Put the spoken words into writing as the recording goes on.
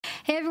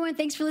Hey everyone,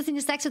 thanks for listening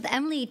to Sex with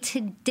Emily.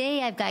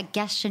 Today I've got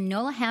guest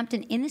Shanola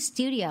Hampton in the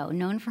studio,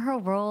 known for her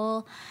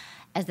role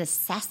as the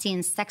sassy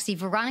and sexy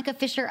Veronica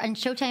Fisher on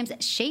Showtime's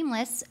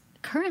Shameless,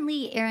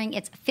 currently airing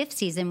its 5th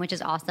season, which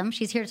is awesome.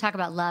 She's here to talk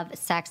about love,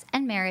 sex,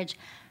 and marriage,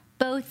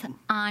 both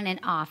on and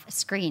off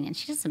screen. And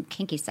she does some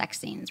kinky sex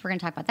scenes. We're going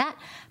to talk about that.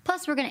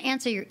 Plus, we're going to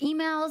answer your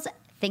emails.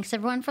 Thanks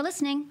everyone for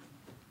listening.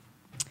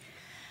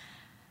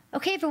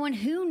 Okay, everyone,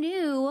 who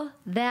knew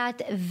that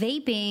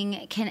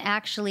vaping can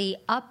actually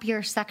up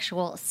your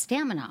sexual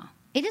stamina?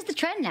 It is the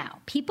trend now.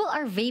 People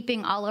are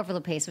vaping all over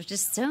the place, which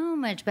is so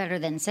much better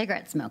than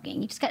cigarette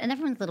smoking. And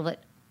everyone's a little bit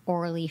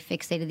orally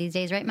fixated these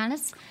days, right,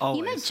 Manus? Always.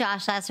 You met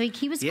Josh last week.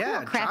 He was cool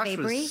at Craft Josh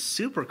Vapory. Was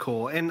super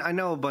cool. And I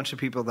know a bunch of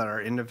people that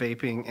are into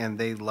vaping, and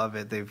they love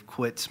it. They've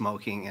quit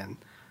smoking and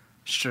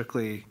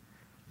strictly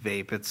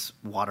vape. It's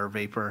water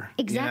vapor.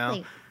 Exactly.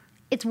 You know?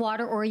 It's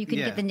water, or you can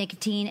get the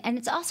nicotine. And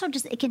it's also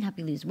just, it can help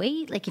you lose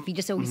weight. Like if you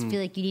just always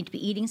feel like you need to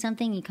be eating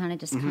something, you kind of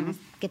just kind of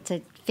get to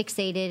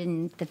fixated.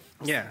 And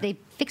they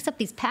fix up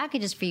these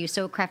packages for you.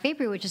 So Craft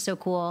Vapory, which is so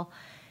cool,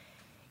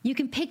 you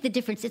can pick the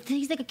difference.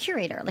 He's like a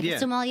curator, like a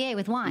sommelier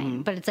with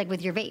wine, but it's like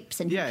with your vapes.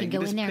 And you can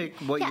go in there. Pick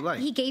what you like.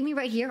 He gave me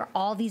right here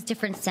all these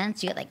different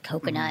scents. You get like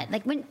coconut.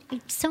 Like when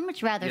you'd so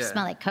much rather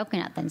smell like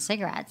coconut than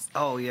cigarettes.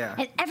 Oh, yeah.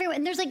 And everywhere.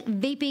 And there's like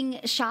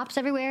vaping shops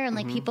everywhere, and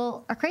like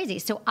people are crazy.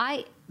 So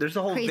there's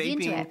a whole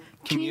vaping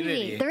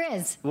community. There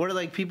is. Where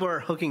like people are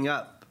hooking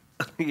up.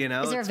 You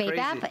know, is there a vape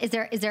app? Is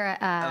there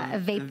a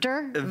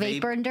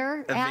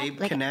Vapender app? Vape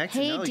like, Connect?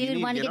 Hey, no,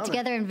 dude, want to get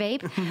together and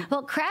vape?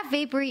 Well, Craft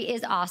Vapory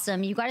is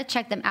awesome. You got to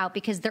check them out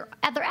because they're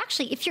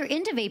actually, if you're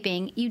into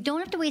vaping, you don't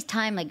have to waste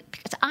time.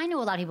 Because I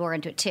know a lot of people are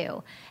into it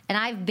too, and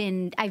I've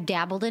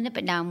dabbled in it,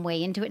 but now I'm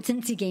way into it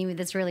since he gave me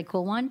this really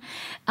cool one.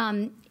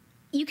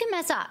 You can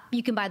mess up.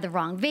 You can buy the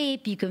wrong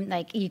vape. You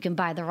can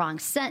buy the wrong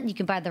scent. You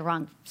can buy the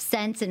wrong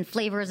scents and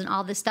flavors and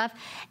all this stuff.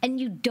 And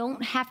you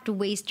don't have to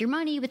waste your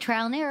money with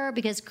trial and error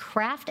because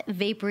Craft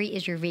Vapory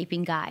is your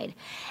vaping guide.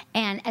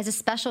 And as a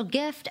special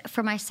gift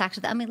for my Sex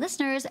with Emily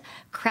listeners,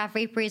 Craft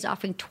Vapory is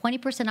offering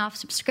 20% off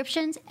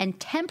subscriptions and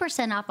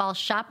 10% off all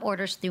shop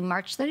orders through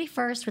March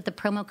 31st with the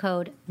promo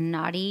code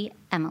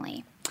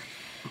NaughtyEmily.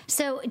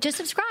 So just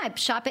subscribe.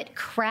 Shop at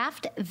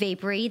Craft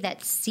Vapory.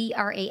 That's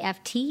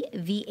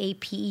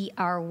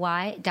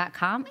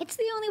CraftVapery.com. It's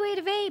the only way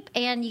to vape.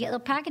 And you get little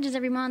packages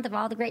every month of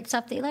all the great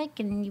stuff that you like,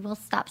 and you will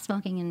stop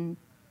smoking and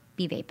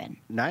be vaping.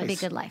 Nice. It'll be a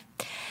good life.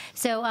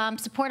 So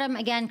support them,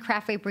 again,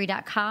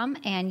 craftvapory.com,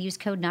 and use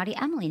code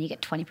NaughtyEmily, and you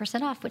get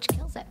 20% off, which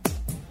kills it.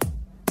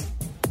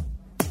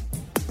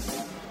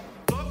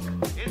 Look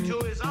into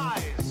his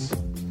eyes.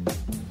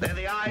 They're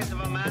the eyes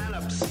of a man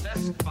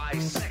obsessed by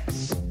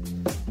sex.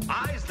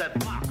 Eyes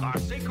that mock our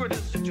sacred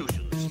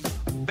institutions.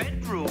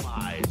 Bedroom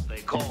eyes, they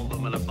call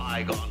them in a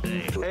bygone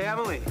day. Hey,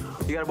 Emily,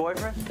 you got a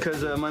boyfriend?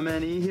 Because my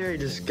man E here, he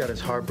just got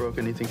his heart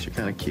broken. He thinks you're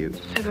kind of cute.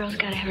 A girl's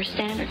got to have her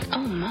standards. Oh,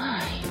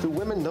 my. Do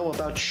women know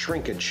about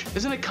shrinkage?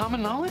 Isn't it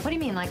common knowledge? What do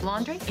you mean, like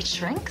laundry? It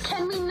shrinks?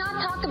 Can we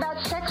not talk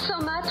about sex so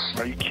much?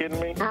 Are you kidding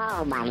me?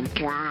 Oh, my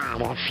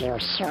God, I feel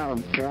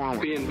so good.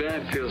 Being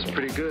bad feels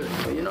pretty good.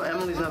 But you know,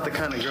 Emily's not the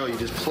kind of girl you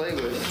just play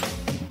with.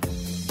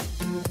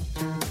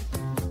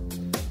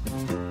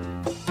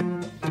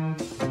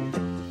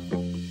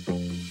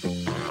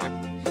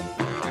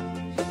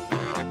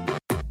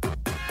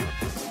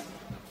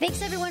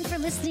 Thanks, everyone, for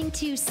listening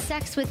to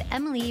Sex with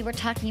Emily. We're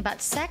talking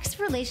about sex,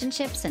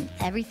 relationships, and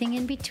everything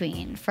in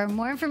between. For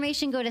more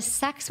information, go to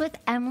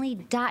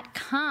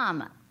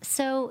sexwithemily.com.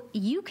 So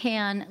you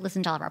can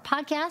listen to all of our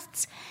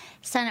podcasts,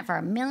 sign up for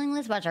our mailing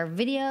list, watch our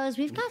videos.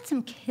 We've got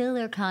some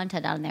killer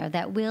content on there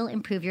that will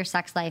improve your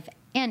sex life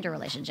and your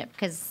relationship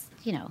because,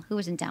 you know, who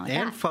isn't down with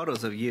that? And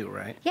photos of you,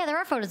 right? Yeah, there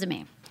are photos of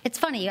me. It's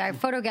funny. Our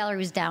photo gallery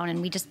was down,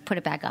 and we just put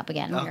it back up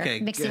again. Okay,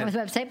 we're mixing it with the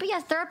website. But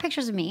yes, there are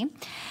pictures of me,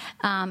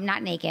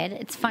 not naked.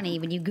 It's funny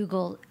when you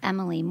Google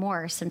Emily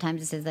Morse.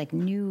 Sometimes it says like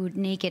nude,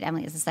 naked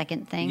Emily is the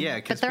second thing. Yeah,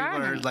 because people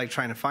are like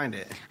trying to find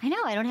it. I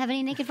know. I don't have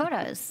any naked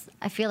photos.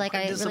 I feel like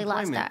I really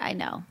lost that. I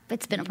know.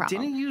 It's been a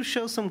problem. Didn't you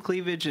show some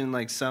cleavage in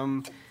like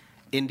some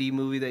indie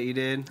movie that you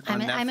did on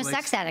Netflix? I'm a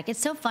sex addict.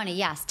 It's so funny.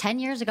 Yes, 10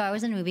 years ago I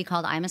was in a movie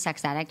called I'm a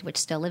Sex Addict, which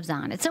still lives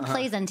on. It still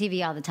plays on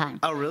TV all the time.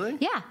 Oh, really?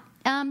 Yeah.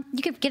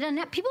 You could get on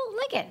that. People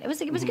like it. It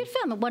was a good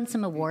film. It won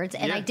some awards,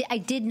 and I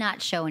did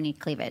not show any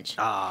cleavage.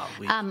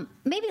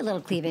 Maybe a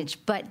little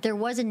cleavage, but there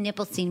was a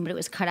nipple scene, but it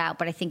was cut out.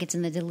 But I think it's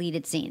in the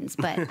deleted scenes.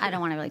 But I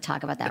don't want to really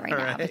talk about that right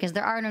now because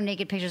there are no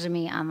naked pictures of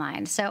me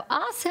online. So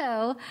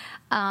also,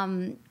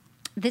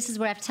 this is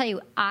what I have to tell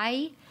you.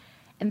 I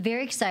am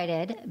very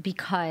excited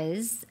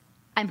because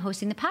I'm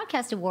hosting the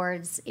Podcast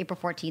Awards April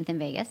 14th in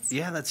Vegas.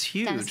 Yeah, that's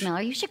huge. Dennis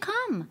Miller, you should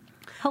come.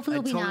 Hopefully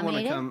we'll be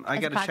nominated. Come. I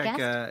got to check.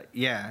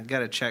 Got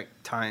to check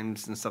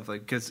times and stuff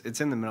because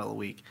it's in the middle of the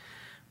week.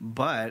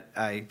 But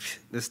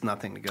there's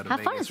nothing to go to How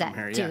Vegas fun is that,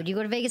 from here. dude? You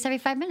go to Vegas every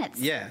 5 minutes.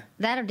 Yeah.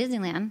 That or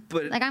Disneyland.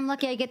 But like I'm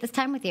lucky I get this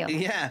time with you.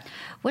 Yeah.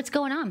 What's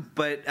going on?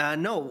 But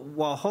no.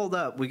 Well, hold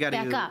up. We got to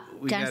back up.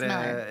 Dennis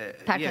Miller.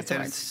 Podcast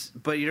Awards.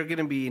 But you're going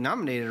to be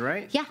nominated,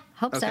 right? Yeah.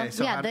 Hope Okay, so.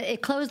 so Yeah,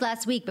 it closed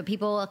last week, but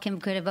people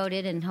could have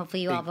voted, and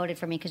hopefully you all voted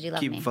for me because you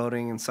love me. Keep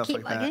voting and stuff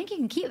like that. I think you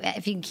can keep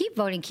if you can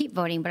keep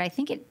voting, but I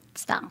think it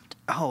stopped.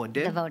 Oh, it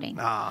did? The voting.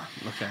 Ah,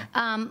 okay.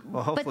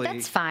 Well, hopefully but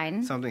that's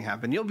fine. Something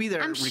happened. You'll be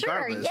there I'm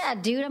regardless. sure. Yeah,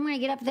 dude, I'm going to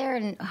get up there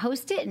and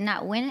host it and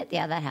not win it.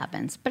 Yeah, that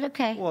happens. But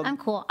okay, Well, I'm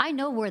cool. I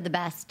know we're the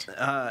best.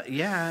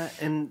 Yeah,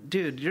 and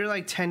dude, you're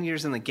like 10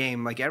 years in the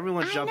game. Like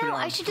everyone's I jumping know.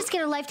 on. I should just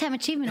get a Lifetime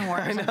Achievement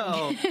Award. I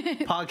know.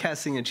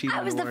 Podcasting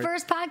achievement I was award. the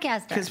first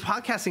podcaster. Because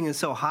podcasting is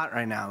so hot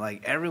right now.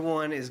 Like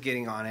everyone is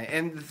getting on it.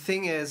 And the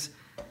thing is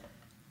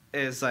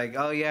like,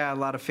 oh yeah, a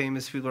lot of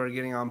famous people are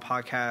getting on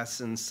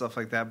podcasts and stuff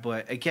like that.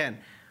 But again,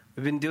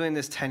 we've been doing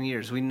this 10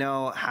 years. We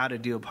know how to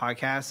do a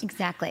podcast.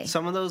 Exactly.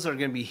 Some of those are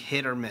going to be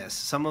hit or miss.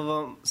 Some of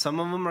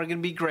them are going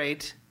to be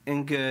great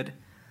and good,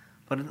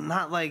 but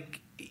not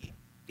like,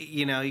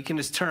 you know, you can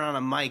just turn on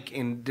a mic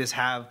and just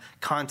have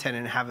content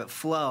and have it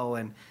flow.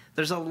 And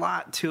there's a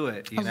lot to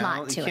it. You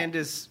can't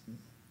just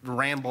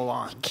ramble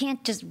on.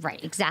 Can't just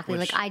exactly.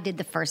 Like I did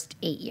the first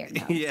 8 years.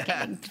 No,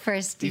 Yeah.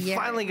 First you year.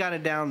 finally got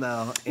it down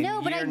though. In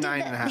but I year did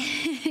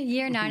 9.5.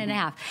 Year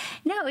 9.5.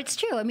 No, it's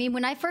true. I mean,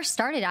 when I first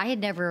started, I had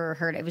never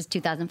heard it was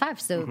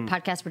 2005. So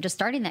podcasts were just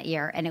starting that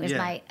year, and it was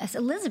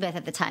Elizabeth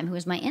at the time, who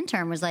was my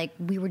intern, was like,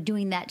 we were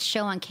doing that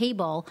show on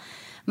cable.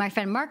 My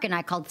friend Mark and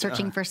I called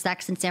Searching for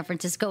Sex in San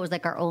Francisco. It was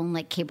like our own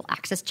like cable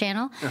access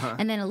channel.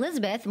 And then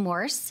Elizabeth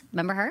Morse,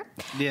 remember her?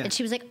 Yeah. And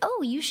she was like,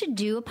 oh, you should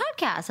do a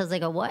podcast. I was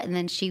like, a what? And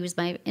then she was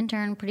my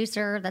intern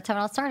producer. That's how it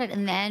all started.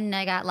 And then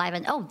I got live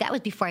on, that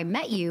was before I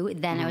met you.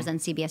 Then I was on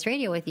CBS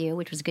Radio with you,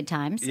 which was good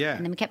times. Yeah.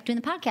 And then we kept doing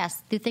the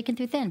podcast through thick and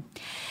through thin.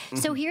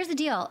 So here's the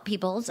deal,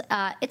 peoples.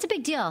 It's a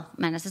big deal,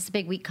 Menace. It's a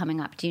big week coming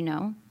up. Do you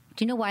know?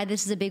 Do you know why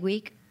this is a big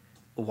week?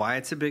 Why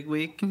it's a big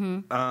week?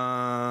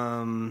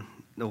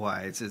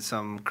 Why? Is it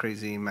some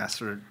crazy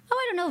master? Oh,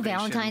 I don't know.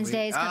 Valentine's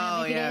Day is coming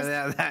up.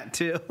 Yeah, that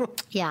too.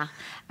 Yeah.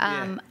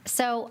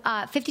 So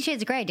 50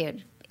 Shades of Grey,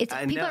 dude.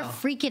 People are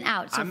freaking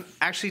out. So I'm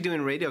actually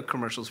doing radio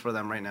commercials for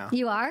them right now.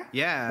 You are?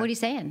 Yeah. What are you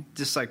saying?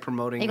 Just like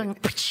promoting going,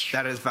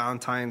 that is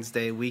Valentine's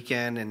Day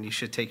weekend, and you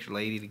should take your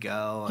lady to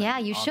go. Yeah,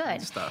 you should.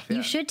 Kind of stuff.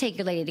 You should take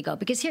your lady to go,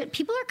 because here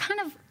people are kind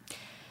of.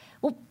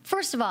 Well,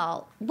 first of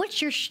all,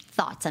 what's your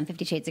thoughts on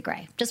 50 Shades of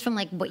Grey? Just from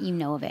like what you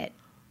know of it.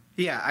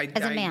 Yeah,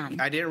 as a man.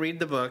 I didn't read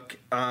the book,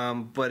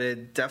 but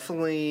it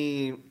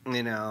definitely,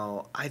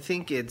 I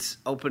think it's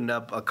opened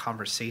up a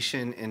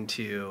conversation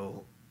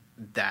into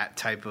that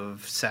type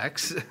of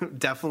sex.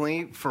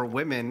 Definitely for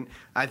women,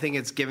 I think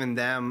it's given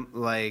them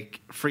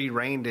like free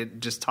reign to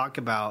just talk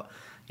about,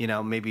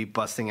 maybe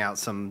busting out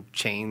some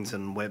chains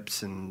and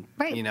whips and,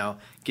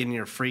 getting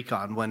your freak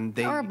on when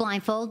they... Or a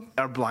blindfold.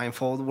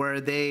 Where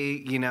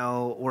they,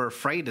 were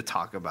afraid to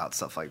talk about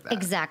stuff like that.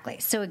 Exactly.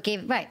 So it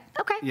gave... Right.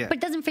 Okay. Yeah. But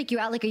it doesn't freak you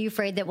out? Like, are you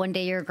afraid that one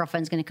day your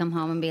girlfriend's going to come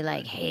home and be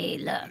like, hey,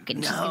 look,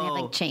 and she's going to have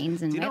like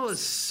chains and whips? You know what's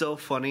so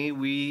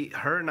funny?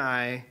 Her and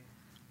I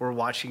were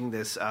watching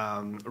this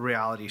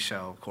reality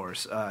show, of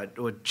course,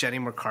 with Jenny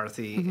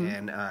McCarthy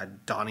and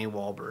Donnie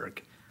Wahlberg,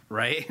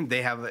 right?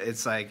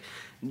 It's like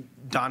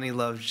Donnie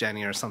Loves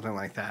Jenny or something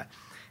like that.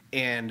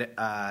 And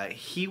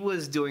he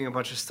was doing a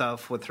bunch of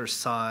stuff with her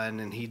son,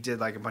 and he did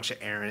like a bunch of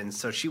errands.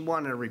 So she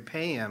wanted to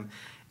repay him.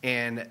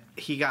 And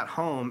he got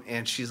home,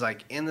 and she's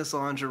like in this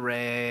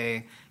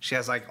lingerie. She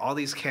has like all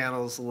these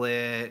candles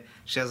lit.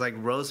 She has like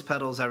rose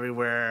petals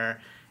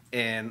everywhere,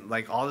 and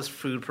like all this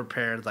food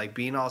prepared, like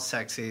being all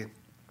sexy.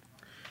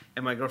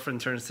 And my girlfriend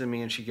turns to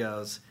me and she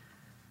goes,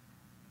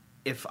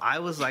 if I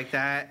was like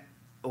that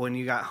when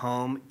you got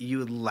home, you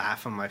would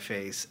laugh in my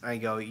face. And I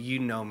go, you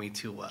know me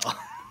too well.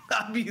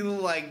 I'd be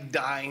like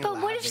dying. But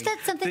laughing. what if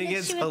that's something I think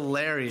it's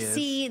hilarious?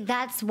 See,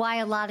 that's why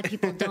a lot of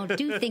people don't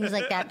do things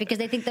like that, because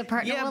they think their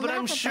partner will laugh at them. Yeah, but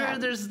I'm sure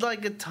there's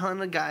like a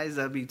ton of guys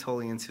that'd be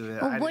totally into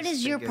it. Well, what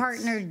does your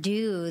partner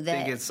do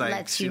that like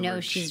lets you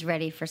know she's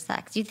ready for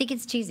sex? Do you think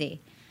it's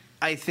cheesy?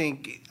 I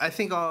think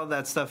all of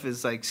that stuff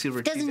is like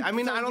super cheesy. I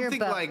mean, I don't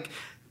think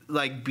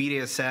like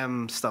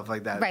BDSM stuff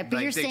like that. Right, but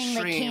like you're saying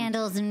like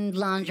candles and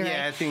lingerie.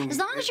 Yeah, I think... As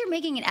long as you're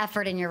making an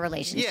effort in your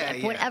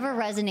relationship, whatever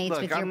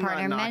resonates with your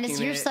partner. Menace,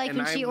 you're psyched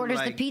when she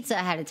orders the pizza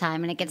ahead of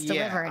time and it gets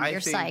delivered, and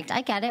you're psyched.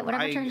 I get it.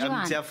 Whatever turns you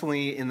on. I'm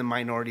definitely in the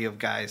minority of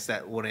guys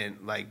that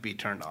wouldn't like be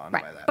turned on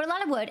by that. But a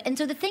lot of would. And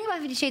so the thing about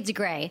 50 Shades of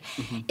Grey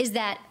is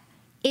that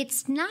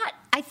it's not...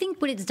 I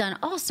think what it's done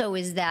also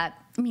is that...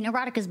 I mean,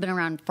 erotica's been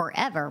around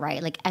forever,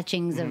 right? Like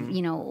etchings of,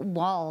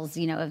 walls,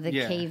 of the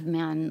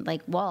caveman,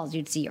 like walls,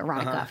 you'd see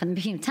erotica from the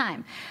beginning of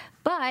time.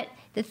 But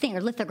the thing, or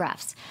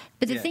lithographs.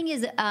 But the thing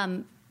is,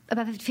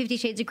 about 50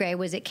 Shades of Grey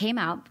was it came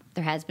out.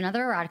 There has been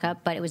other erotica,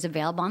 but it was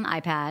available on the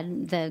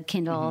iPad, the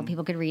Kindle.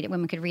 People could read it.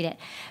 Women could read it.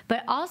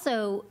 But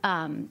also,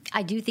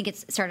 I do think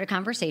it's started a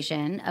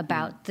conversation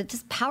about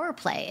this power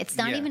play. It's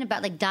not even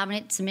about like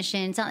dominant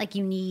submission. It's not like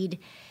you need...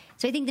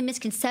 So I think the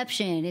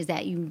misconception is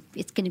that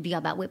it's going to be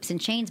about whips and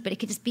chains, but it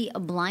could just be a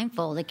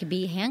blindfold. It could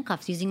be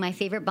handcuffs using my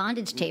favorite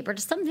bondage tape or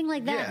just something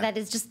like that that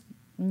is just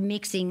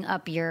mixing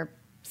up your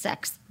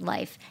sex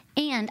life.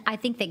 And I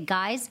think that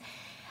guys,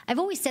 I've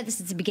always said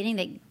this at the beginning,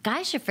 that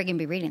guys should friggin'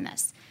 be reading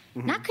this.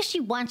 Not because she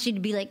wants you to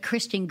be like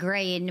Christian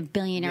Grey and a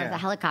billionaire with a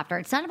helicopter.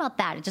 It's not about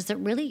that. It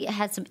really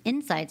has some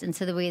insights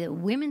into the way that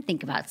women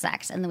think about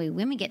sex and the way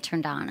women get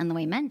turned on and the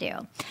way men do.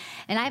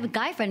 And I have a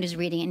guy friend who's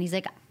reading it, and he's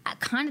like, I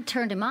kind of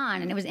turned him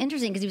on. And it was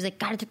interesting because he was like,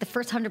 God, it took the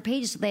first 100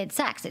 pages so they had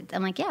sex.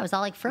 I'm like, yeah, it was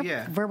all like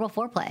verbal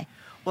foreplay.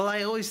 Well,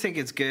 I always think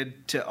it's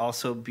good to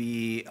also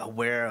be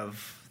aware of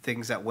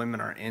things that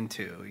women are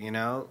into, you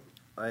know?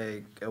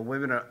 Like,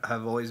 women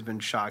have always been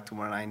shocked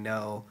when I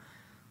know,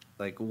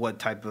 like, what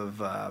type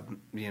of,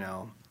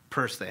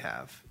 purse they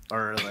have.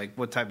 Or, like,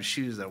 what type of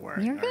shoes they're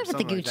wearing. You're good with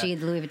the Gucci,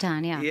 the Louis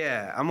Vuitton, yeah.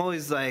 Yeah, I'm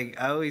always like,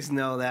 I always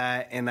know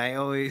that. And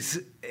always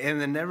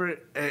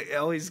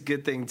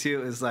good thing,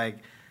 too, is like,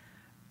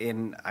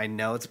 I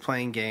know it's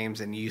playing games,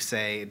 and you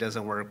say it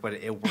doesn't work, but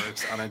it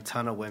works on a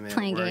ton of women.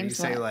 Playing where games, you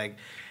say, what? like,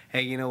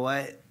 hey, you know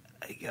what?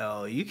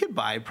 You could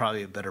buy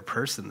probably a better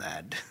purse than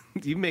that.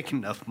 You make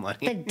enough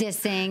money. The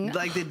dissing.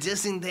 Like the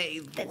dissing,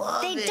 they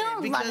love it. They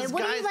don't love it.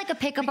 What are you, like a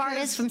pickup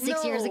artist from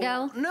 6 years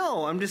ago?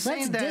 No, I'm just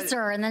saying that. Let's diss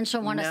her, and then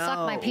she'll want to suck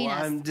my penis.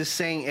 Well, I'm just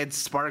saying it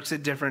sparks a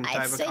different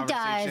type of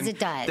conversation it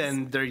does.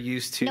 than they're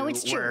used to. No,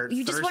 it's true. Where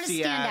You just want to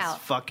stand thirsty-ass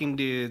out. fucking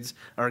dudes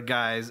or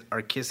guys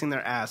are kissing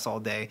their ass all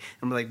day.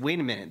 And we're like, wait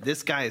a minute,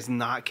 this guy is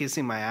not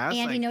kissing my ass.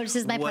 And like, he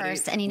notices my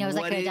purse, and he knows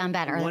I could have done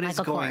better than What is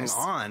Michael going Kors.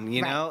 on,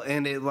 you know?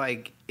 And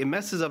it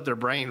messes up their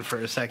brain for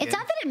a second. It's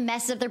not that it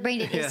messes up their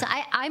brain.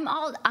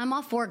 I'm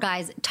all for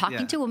guys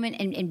talking to women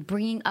and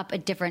bringing up a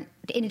different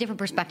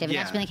perspective and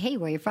asking like, hey,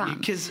 where are you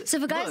from? So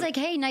if a guy's like,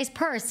 hey, nice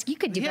purse, you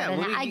could do better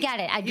than that. I get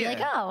it. I'd be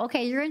like, oh,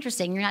 okay, you're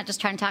interesting. You're not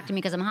just trying to talk to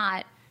me because I'm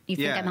hot. You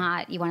think I'm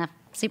hot. You want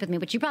to sleep with me,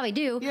 which you probably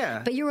do.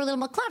 Yeah. But you were a little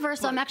more clever,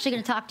 so I'm actually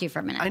going to talk to you for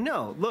a minute. I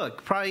know.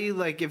 Look, probably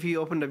like if you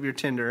opened up your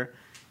Tinder,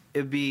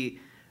 it'd be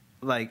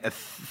like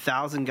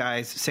 1,000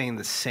 guys saying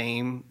the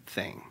same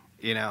thing.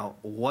 You know,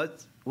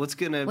 what's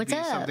going to be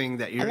up? something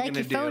that you're going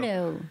to do? I like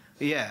your photo.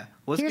 Yeah.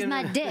 Here's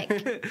my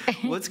dick.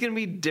 What's going to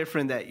be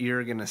different that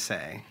you're going to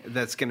say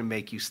that's going to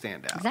make you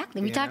stand out?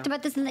 Exactly. We talked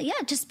about this.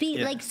 Just be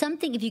like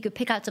something. If you could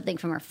pick out something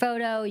from her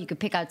photo, you could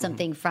pick out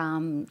something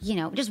from,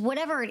 just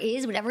whatever it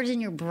is, whatever is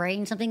in your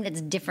brain, something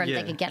that's different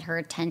that could get her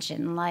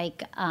attention.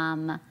 Like,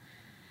 I'm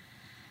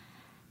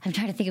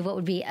trying to think of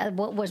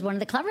what was one of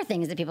the clever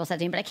things that people said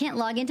to me, but I can't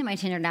log into my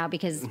Tinder now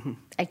because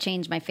I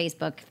changed my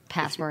Facebook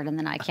password and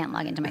then I can't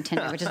log into my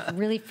Tinder, which is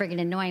really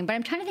friggin' annoying. But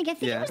I'm trying to think. I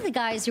think it was the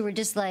guys who were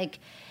just like,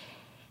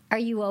 are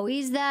you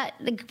always that?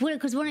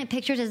 Because one of my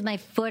pictures has my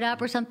foot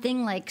up or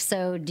something. Like,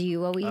 so do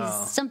you always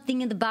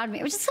something in the bottom?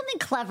 It was just something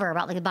clever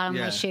about like the bottom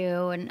of my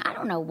shoe, and I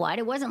don't know what.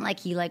 It wasn't like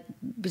he like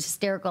was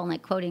hysterical and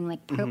like quoting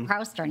like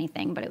Proust or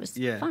anything, but it was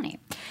funny.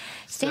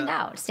 Stand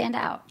out. Can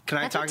I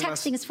That's talk what about?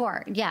 texting is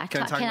for. Yeah.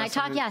 Can I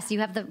talk? Yes. You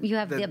have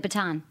the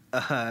baton.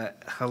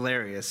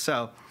 Hilarious.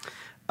 So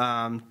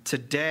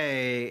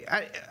today,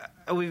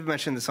 we've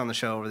mentioned this on the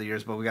show over the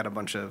years, but we got a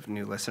bunch of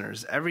new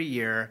listeners every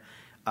year.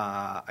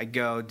 I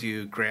go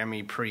do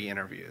Grammy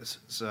pre-interviews.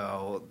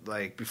 So,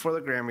 like, before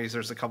the Grammys,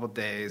 there's a couple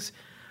days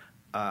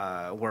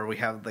where we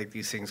have, like,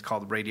 these things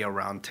called radio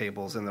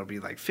roundtables, and there'll be,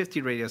 like,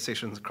 50 radio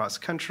stations across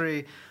the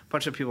country. A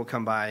bunch of people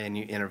come by, and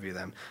you interview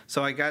them.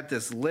 So I got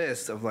this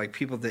list of, like,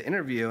 people to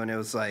interview, and it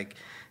was, like,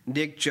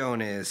 Nick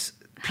Jonas,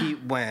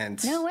 Pete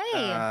Wentz. No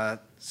way.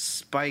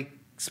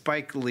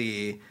 Spike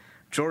Lee,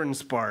 Jordan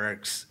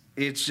Sparks.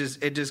 It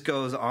just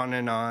goes on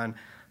and on.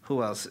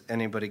 Who else?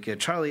 Anybody good?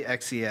 Charlie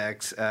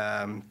XCX,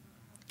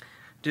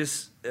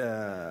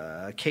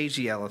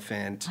 KG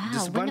Elephant, Wow,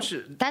 just a bunch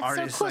of that's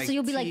artists. So cool. Like So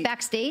you'll be like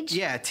backstage?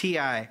 Yeah,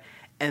 T.I.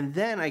 And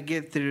then I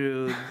get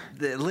through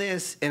the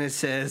list and it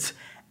says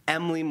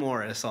Emily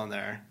Morris on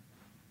there.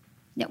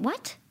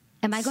 What?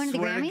 Am I going to the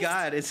Grammys? Swear to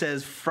God, it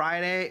says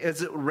Friday.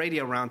 It's a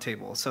radio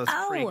roundtable, so it's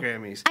free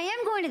Grammys. I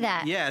am going to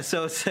that. Yeah,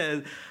 so it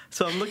says.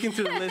 So I'm looking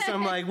through the list. And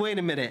I'm like, wait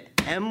a minute,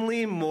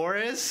 Emily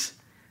Morris.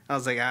 I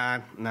was like,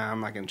 no,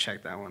 I'm not going to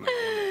check that one.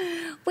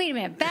 Wait a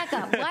minute, back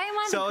up. Why am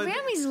I on the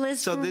Grammys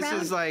list? So this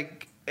is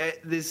like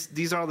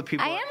these are all the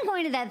people. I am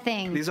going to that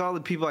thing. These are all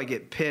the people I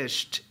get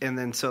pitched, and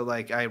then so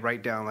like I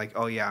write down like,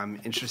 oh yeah, I'm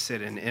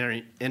interested in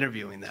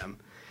interviewing them,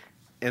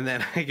 and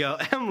then I go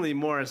Emily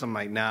Morris. I'm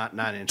like, nah,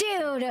 not interested.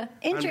 Dude,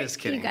 I'm just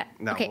kidding.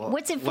 Okay,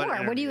 what's it for?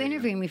 What are you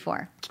interviewing me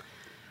for?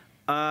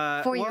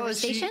 For your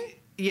station?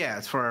 Yeah,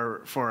 it's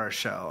for our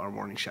show, our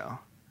morning show.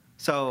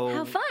 So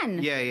how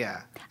fun!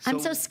 Yeah. I'm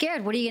so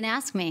scared. What are you going to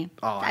ask me?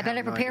 I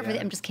better prepare for it.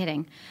 I'm just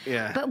kidding.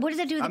 Yeah. But what does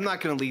that do with I'm not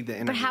going to lead the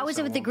interview. But how is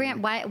it with the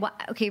Gram? Why?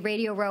 Okay,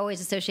 Radio Row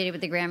is associated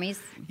with the Grammys.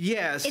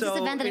 Yeah. It's this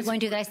event that I'm going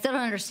to that I still don't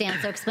understand.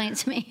 So explain it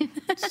to me.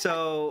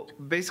 So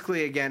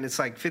basically, again, it's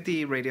like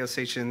 50 radio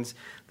stations.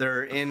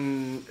 They're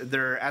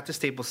at the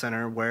Staples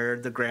Center where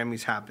the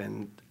Grammys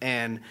happen,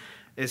 and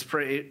it's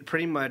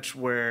pretty much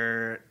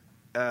where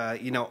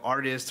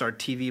artists or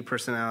TV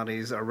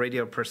personalities or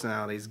radio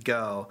personalities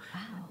go,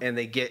 and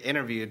they get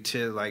interviewed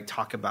to like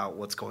talk about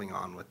what's going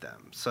on with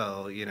them.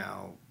 So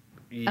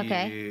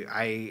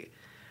I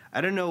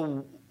don't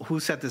know who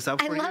set this up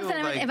for you. I love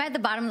that. Am I at the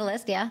bottom of the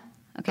list? Yeah.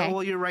 Okay. Oh,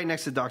 well, you're right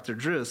next to Dr.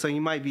 Drew, so you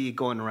might be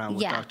going around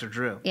with Dr.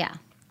 Drew. Yeah.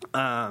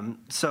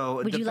 So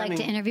would you like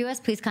to interview us?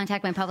 Please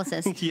contact my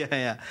publicist.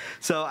 Yeah.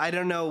 So I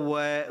don't know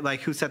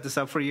who set this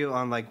up for you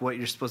on what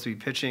you're supposed to be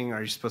pitching.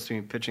 Are you supposed to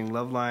be pitching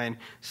Loveline?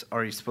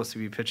 Are you supposed to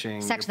be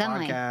pitching Sex your with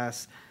Emily.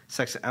 podcast?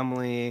 Sex with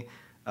Emily.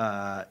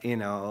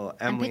 Emily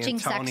I'm pitching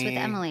and Tony. Sex with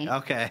Emily.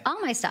 Okay. All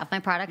my stuff, my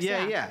products.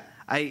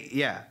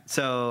 Yeah.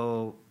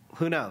 So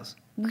who knows?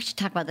 We should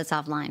talk about this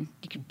offline.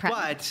 You can prep.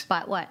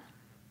 But what?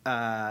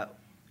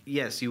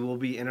 Yes, you will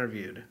be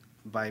interviewed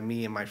by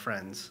me and my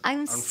friends.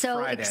 I'm on so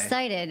Friday.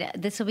 excited.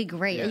 This will be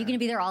great. Yeah. Are you going to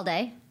be there all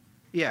day?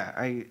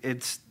 Yeah,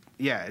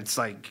 it's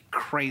like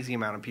crazy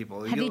amount of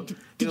people. Did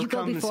you go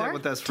come and before sit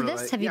with us to for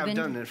this? Have you been? I've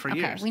done it for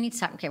years. Okay, we need to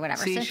talk. Okay,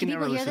 whatever. See, So she can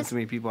never people hear listens this? to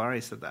me. People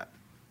already said that.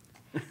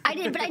 I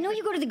did, but I know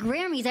you go to the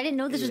Grammys. I didn't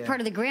know this was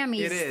part of the Grammys.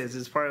 It is.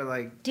 It's part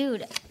of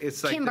Dude,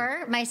 it's like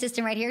Kimber, my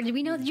assistant right here. Did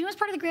you know it's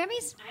part of the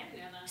Grammys? I didn't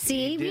know that.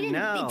 See, They did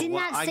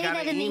not say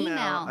that in the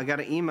email. I got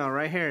an email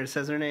right here. It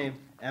says her name,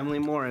 Emily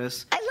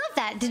Morris. I love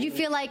that. Did you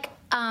feel like?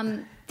 What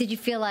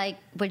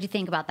did you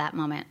think about that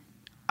moment?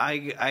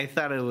 I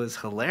thought it was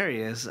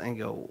hilarious. I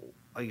go,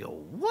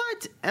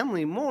 what?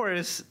 Emily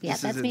Morris? Yeah,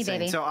 This that's is me, insane.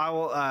 baby. So I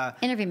will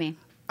Interview me.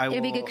 It'll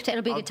be good.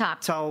 It'll be a good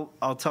talk.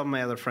 I'll tell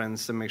my other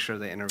friends to make sure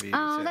they interview you.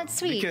 Oh, too. that's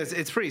sweet. Because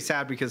it's pretty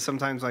sad because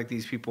sometimes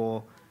these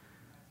people,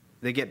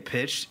 they get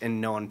pitched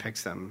and no one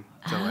picks them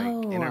to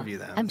interview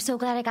them. I'm so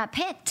glad I got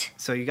picked.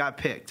 So you got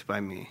picked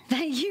by me.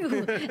 Thank you.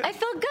 I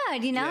feel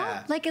good,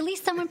 Yeah. Like at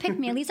least someone picked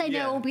me. At least I know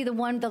Yeah. it won't be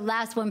the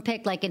last one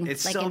picked.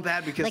 It's so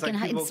bad because in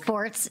people,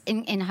 sports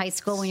in high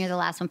school when you're the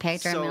last one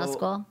picked or in middle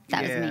school.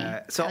 That was me.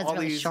 So that was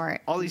really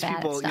short. all these bad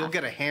people, stuff. you'll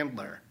get a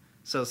handler.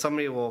 So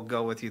somebody will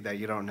go with you that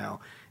you don't know,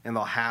 and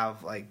they'll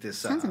have this.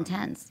 Sounds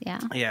intense. Yeah.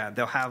 Yeah,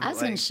 they'll have. I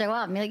was going to show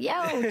up and be like,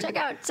 "Yo, check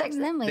out Sex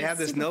with Emily." They have It's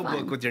this super notebook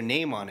fun. with your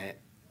name on it,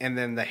 and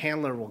then the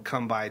handler will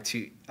come by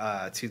to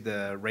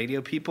the radio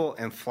people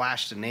and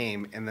flash the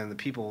name, and then the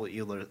people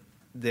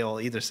they'll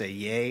either say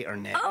yay or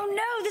nay. Oh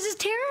no, this is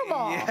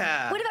terrible.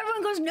 Yeah. What if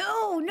everyone goes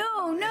no?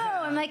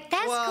 I'm like,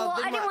 that's Well,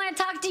 cool. I didn't want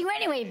to talk to you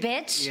anyway,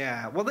 bitch.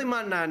 Yeah. Well, they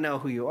might not know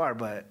who you are,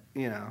 but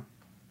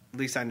at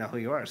least I know who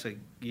you are, so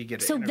you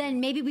get it. So then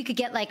maybe we could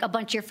get a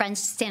bunch of your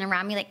friends standing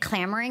around me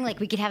clamoring.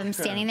 We could have them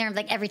standing there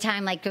every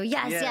time go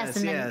yes,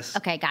 and then yes.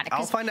 Okay, got it.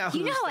 I'll find out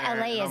You know who's how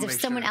there, LA and I'll is. If make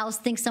someone sure. else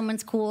thinks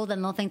someone's cool,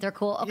 then they'll think they're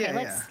cool. Okay,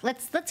 Yeah,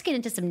 let's get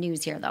into some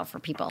news here though for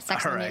people.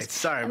 Sex All and right, news.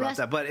 sorry about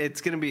that, but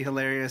it's going to be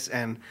hilarious.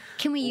 And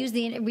Can we use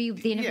the interview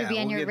be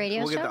on your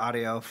radio we'll show? get the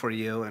audio for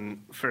you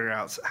and figure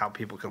out how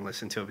people can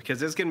listen to it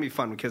because it's going to be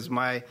fun because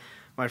my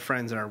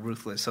friends are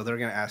ruthless, so they're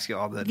going to ask you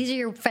all the. These are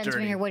your friends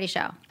from your Woody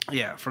show.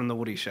 Yeah, from the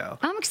Woody show.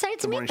 I'm excited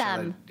to The meet morning show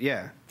them.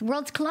 yeah, The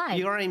worlds collide.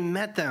 you already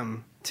met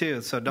them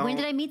too, so don't. When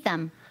did I meet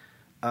them?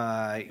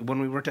 When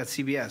we worked at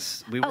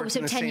CBS, we worked so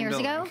in the 10 same years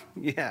ago?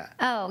 building. Yeah,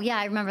 Oh yeah,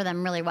 I remember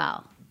them really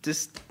well.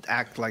 just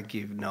act like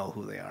you know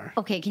who they are.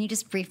 Okay, can you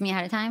just brief me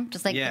ahead of time?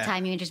 Just Yeah. the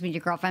time you introduced me to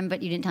your girlfriend,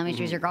 but you didn't tell me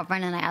she was your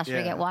girlfriend, and I asked her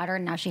to Yeah. get water,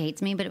 and now she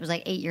hates me. But it was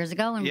 8 years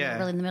ago, and we Yeah. were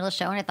really in the middle of the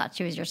show, and I thought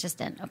she was your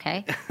assistant.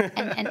 Okay,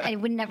 and I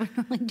would never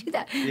normally do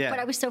that. Yeah. But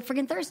I was so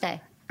friggin'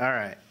 Thursday. All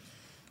right.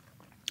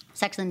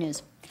 Sex in the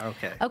news.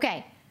 Okay.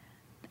 Okay.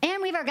 And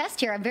we have our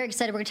guest here. I'm very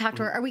excited. We're going to talk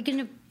to her. Are we going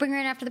to bring her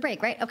in after the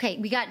break, right? Okay.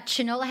 We got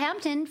Shanola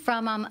Hampton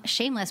from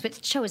Shameless,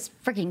 which show is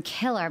freaking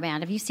killer, man.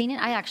 Have you seen it?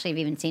 I actually have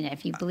even seen it,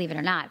 if you believe it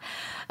or not.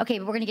 Okay,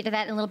 but we're going to get to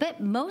that in a little bit.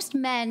 Most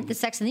men, the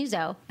Sex and the News,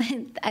 though,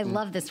 I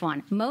love this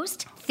one.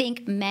 Most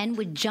think men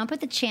would jump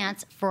at the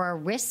chance for a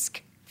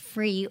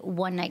risk-free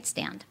one-night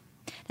stand.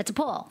 That's a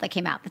poll that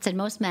came out that said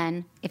most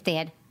men, if they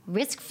had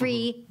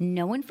risk-free,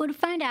 no one would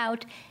find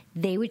out,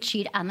 they would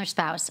cheat on their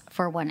spouse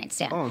for a one-night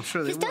stand. Oh, I'm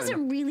sure they This would.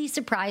 doesn't really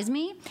surprise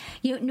me.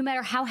 No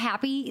matter how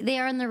happy they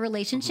are in their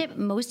relationship,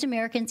 most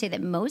Americans say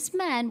that most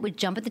men would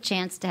jump at the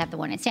chance to have the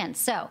one-night stand.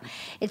 So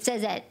it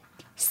says that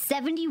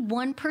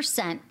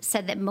 71%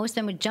 said that most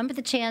men would jump at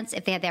the chance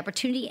if they had the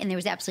opportunity, and there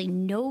was absolutely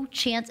no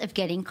chance of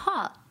getting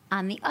caught.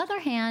 On the other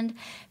hand,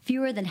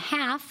 fewer than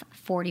half,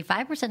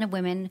 45% of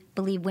women,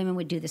 believe women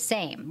would do the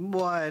same.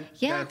 What?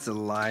 Yeah. That's a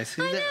lie.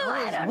 See, I know,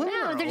 I don't women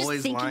know. are They're just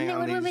always thinking lying that on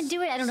when women these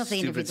do it. I don't know if they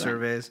stupid interviewed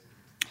women. surveys.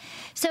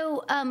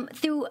 So,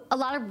 through a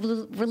lot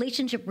of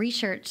relationship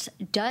research,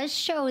 does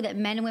show that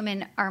men and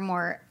women are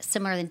more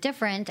similar than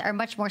different, are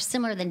much more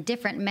similar than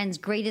different. Men's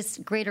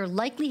greater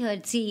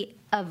likelihood,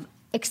 of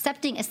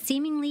accepting a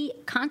seemingly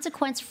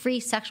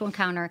consequence-free sexual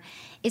encounter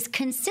is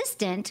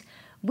consistent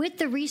with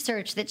the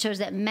research that shows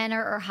that men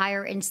are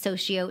higher in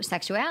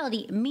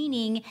sociosexuality,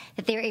 meaning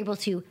that they're able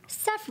to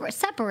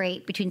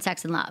separate between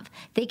sex and love.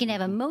 They can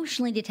have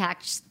emotionally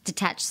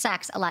detached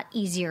sex a lot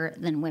easier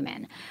than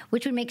women,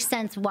 which would make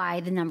sense why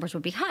the numbers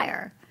would be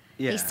higher.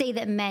 Yeah. They say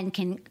that men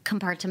can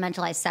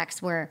compartmentalize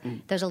sex, where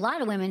there's a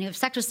lot of women who have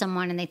sex with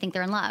someone and they think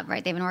they're in love,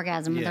 right? They have an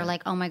orgasm and Yeah. they're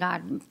like, oh my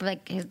God,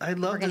 I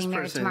love we're getting this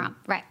married person. tomorrow.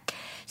 Right.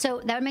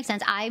 So that would make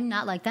sense. I'm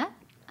not like that.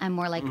 I'm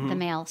more like Mm-hmm. the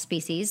male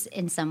species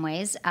in some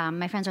ways.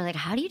 My friends are like,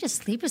 how do you just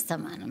sleep with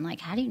someone? I'm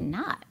like, how do you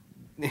not?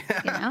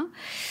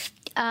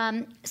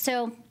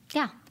 So,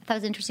 yeah, I thought it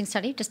was an interesting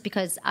study just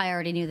because I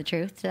already knew the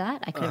truth to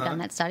that. I could have done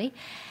that study.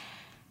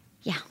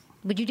 Yeah.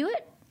 Would you do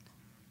it?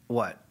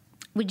 What?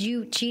 Would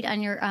you cheat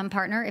on your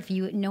partner if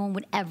no one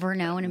would ever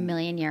know in a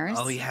million years?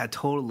 Oh, yeah,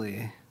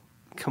 totally.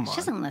 Come on. She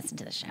doesn't listen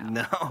to the show.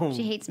 No.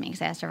 She hates me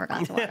because I asked her for a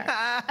glass of water.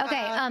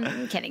 Okay,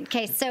 I'm kidding.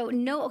 Okay, so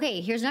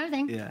here's another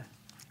thing. Yeah.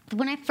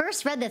 When I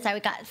first read this, I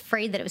got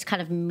afraid that it was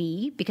kind of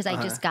me because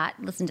I just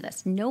listen to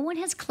this. No one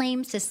has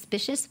claimed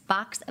suspicious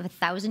box of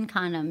 1,000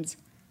 condoms,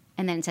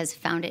 and then it says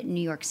found at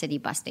New York City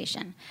bus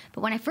station.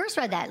 But when I first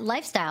read that,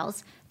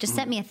 Lifestyles just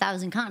sent me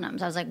 1,000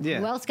 condoms. I was like,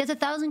 who else gets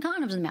 1,000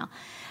 condoms in the mail?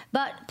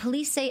 But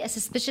police say a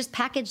suspicious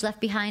package left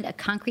behind a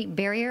concrete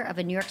barrier of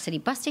a New York City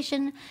bus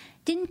station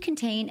didn't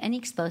contain any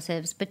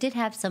explosives, but did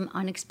have some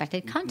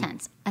unexpected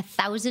contents.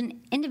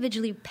 1,000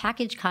 individually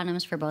packaged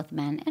condoms for both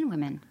men and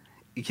women.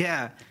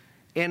 Yeah.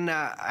 And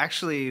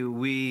actually,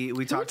 we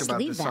talked about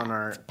this on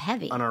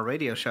our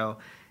radio show,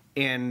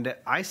 and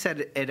I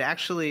said it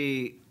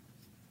actually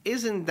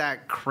isn't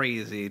that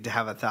crazy to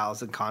have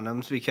 1,000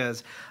 condoms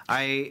because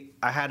I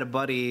had a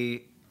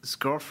buddy's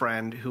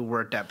girlfriend who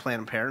worked at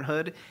Planned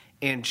Parenthood,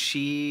 and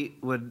she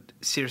would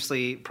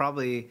seriously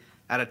probably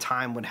at a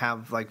time would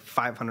have like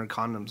 500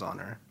 condoms on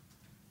her.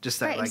 Just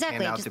that,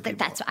 hand out to people.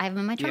 That's I have them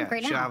in my trunk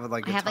right now. I have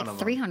like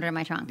 300 in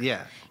my trunk.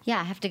 Yeah.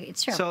 Yeah, I have to.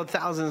 It's true. So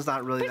 1,000 is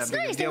not really that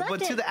big a deal.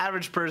 But to the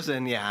average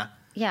person, that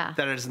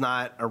is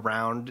not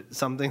around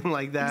something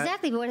like that.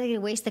 Exactly. But what are they going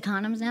to waste the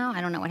condoms now?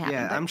 I don't know what happened.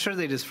 Yeah, I'm sure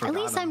they just forgot.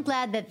 At least I'm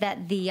glad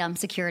that the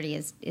security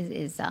is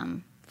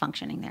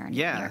functioning there in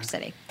New York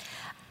City.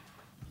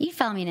 You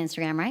follow me on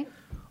Instagram, right?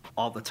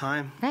 All the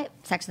time. Right.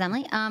 Sex with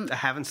Emily. I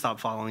haven't stopped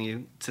following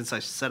you since I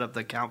set up the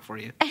account for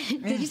you.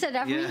 Did you set it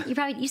up for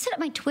me? You set up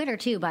my Twitter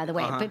too, by the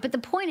way. But the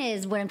point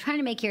is, what I'm trying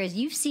to make here is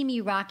you've seen me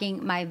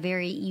rocking my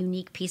very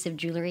unique piece of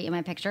jewelry in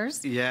my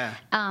pictures. Yeah.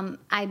 I'm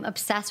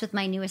obsessed with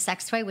my newest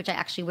sex toy, which I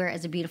actually wear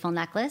as a beautiful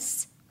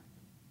necklace.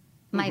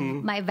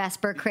 My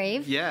Vesper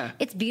Crave. Yeah.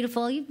 It's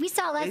beautiful. We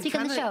saw it last week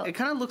on the show. It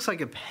kind of looks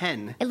like a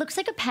pen. It looks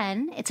like a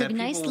pen. It's a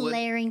nice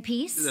layering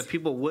piece. That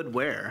people would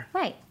wear.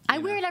 Right. I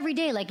wear it every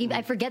day. Like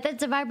I forget that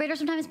it's a vibrator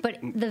sometimes, but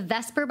the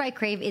Vesper by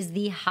Crave is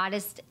the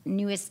hottest,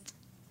 newest,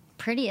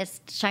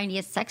 prettiest,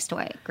 shiniest sex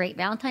toy. Great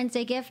Valentine's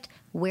Day gift.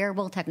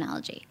 Wearable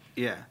technology.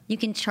 Yeah. You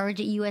can charge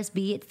it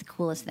USB. It's the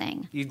coolest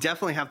thing. You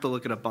definitely have to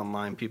look it up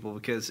online, people,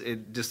 because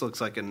it just looks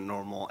like a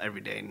normal,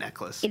 everyday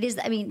necklace. It is.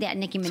 I mean,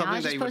 Nicki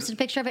Minaj just posted a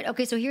picture of it.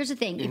 Okay, so here's the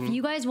thing. If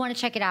you guys want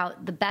to check it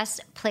out, the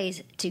best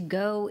place to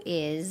go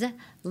is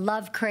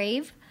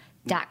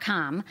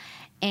lovecrave.com.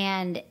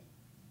 And,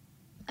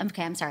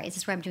 okay, I'm sorry. Is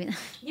this where I'm doing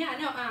Yeah,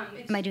 no.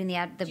 Am I doing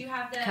the do you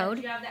have the code?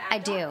 Do you have the ad I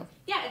do.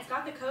 Yeah, it's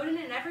got the code in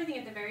it and everything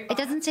at the very bottom.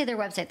 It doesn't say their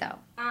website, though.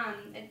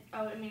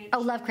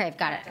 Love Crave.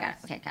 Got it.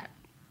 Okay, got it.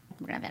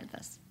 We're going to edit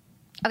this.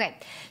 Okay,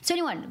 so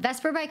anyone,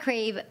 Vesper by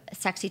Crave,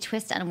 sexy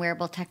twist on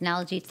wearable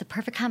technology. It's the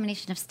perfect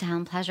combination of style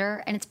and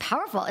pleasure, and it's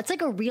powerful. It's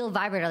like a real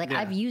vibrator.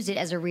 I've used it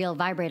as a real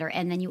vibrator,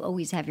 and then you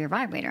always have your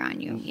vibrator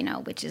on you,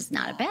 which is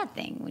not a bad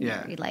thing. When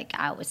you're like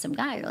out with some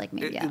guy, you're like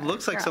maybe it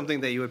looks like something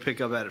that you would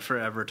pick up at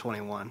Forever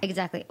 21.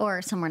 Exactly,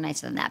 or somewhere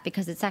nicer than that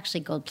because it's actually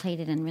gold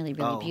plated and really,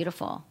 really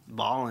beautiful.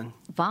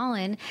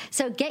 Ballin'.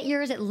 So get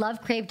yours at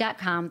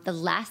lovecrave.com. The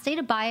last day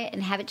to buy it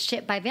and have it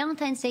shipped by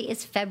Valentine's Day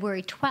is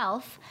February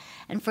 12th.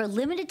 And for a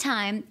limited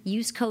time,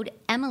 use code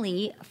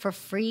Emily for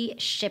free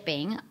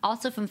shipping.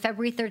 Also, from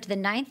February 3rd to the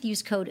 9th,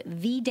 use code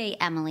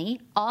VDayEmily,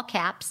 all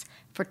caps,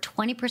 for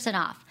 20%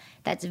 off.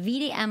 That's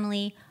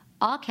VDayEmily,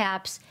 all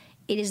caps.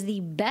 It is the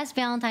best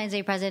Valentine's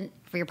Day present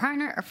for your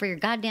partner or for your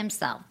goddamn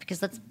self.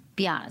 Because let's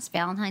be honest,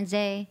 Valentine's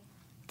Day,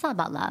 it's all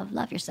about love.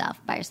 Love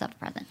yourself. Buy yourself a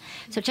present.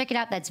 So check it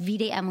out. That's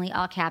VDayEmily,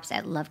 all caps,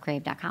 at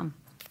lovecrave.com.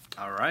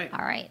 All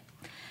right.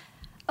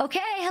 Okay,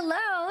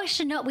 hello.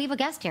 Shanola, we have a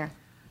guest here.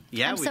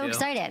 Yeah, I'm so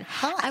excited.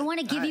 I want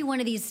to give you one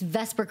of these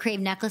Vesper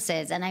Crave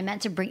necklaces, and I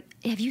meant to bring.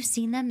 Have you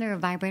seen them? They're a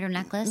vibrator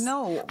necklace.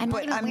 No, I'm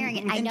not even wearing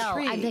it. I know.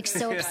 I'm like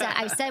so upset.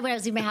 I said when I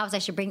was in my house, I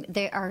should bring.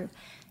 They are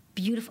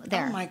beautiful.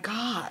 There. Oh my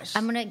gosh!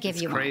 I'm gonna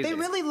give you crazy. one. They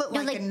really look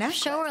like a necklace.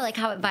 Show her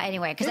how it. But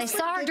anyway, because I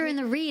saw her during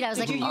the read, I was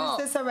like, "Did you use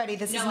this already?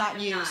 This is not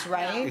used,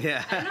 right?" No.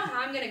 Yeah. I don't know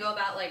how I'm gonna go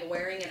about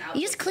wearing it out.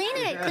 You just clean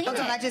it. Hold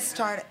on, I just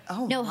started.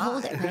 Oh no, my.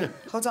 hold it. Right.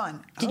 Hold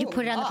on. Did you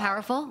put it on the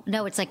powerful?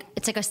 No, it's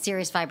like a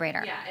serious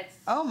vibrator. Yeah, it's.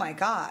 Oh my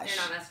gosh!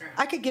 You're not messing around.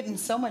 I could get in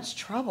so much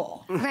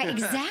trouble. Right,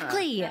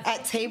 exactly.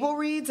 At table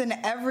reads and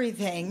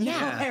everything. Yeah.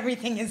 No,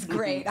 everything is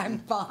great. I'm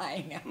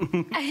fine.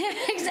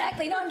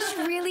 Exactly. No, I'm just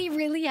really,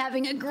 really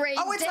having a great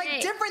day. Oh, it's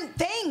like different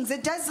things.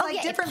 It does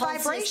different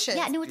vibrations.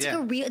 Yeah, no, it's like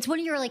a real. It's one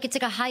of your it's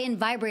like a high end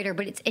vibrator,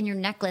 but it's in your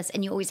necklace,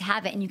 and you always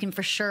have it, and you can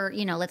for sure.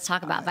 Let's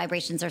talk about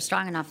vibrations are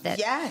strong enough that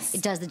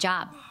it does the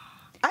job.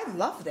 I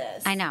love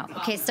this. I know.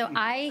 Okay, so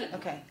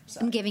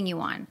I'm giving you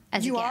one.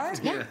 as You a are?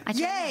 gift. Yeah. I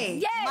Yay!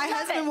 Yay! My love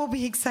husband it. will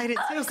be excited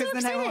Oh, too I'm so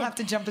because then I won't excited. have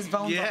to jump his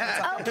bones.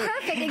 Yeah. all the time. Oh,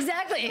 perfect.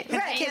 Exactly. And I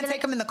Right. can't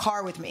take him in the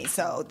car with me,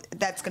 so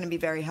that's going to be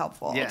very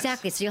helpful. Yeah.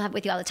 Exactly. So you'll have it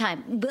with you all the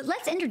time. But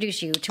let's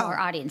introduce you to our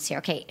audience here.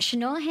 Okay.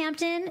 Shanola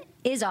Hampton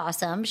is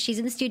awesome. She's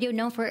in the studio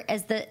known for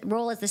the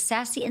role as the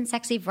sassy and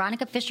sexy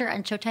Veronica Fisher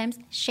on Showtime's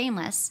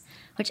Shameless,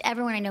 which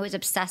everyone I know is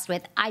obsessed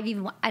with. I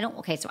don't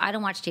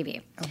watch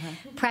TV. Okay.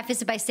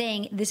 Preface it by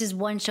saying this is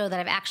one show that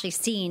I've actually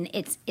seen.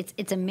 It's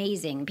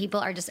amazing. People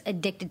are just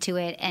addicted to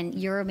it, and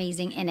you're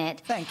amazing in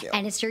it. Thank you.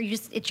 And it's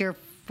your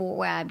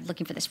I'm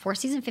looking for this 4th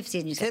season, 5th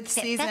season. You said 5th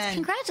season. That's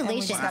congratulations. And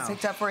we just got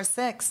picked up for a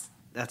 6th.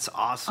 That's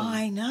awesome.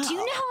 I know. Do you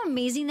know how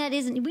amazing that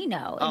is? And we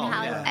know. Oh, and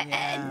how,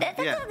 yeah.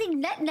 That's something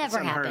that never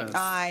It's unheard happens. of.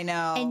 I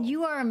know. And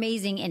you are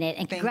amazing in it.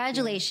 And Thank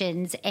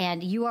congratulations.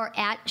 And you are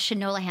at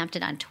Shanola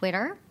Hampton on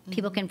Twitter.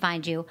 People can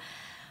find you.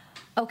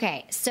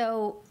 Okay,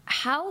 so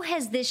how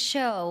has this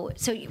show?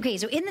 So in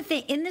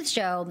the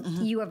show,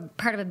 you are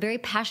part of a very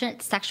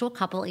passionate sexual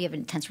couple. You have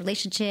an intense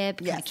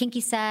relationship, kind of kinky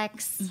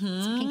sex,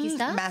 some kinky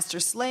stuff, Master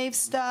slave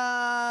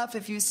stuff.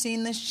 If you've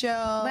seen the show,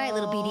 right? A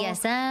little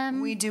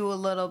BDSM. We do a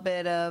little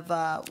bit of.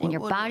 And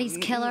your body's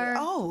killer.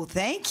 Oh,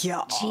 thank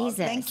you. Jesus,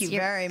 Thank you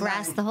your very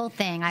breasts, much. the whole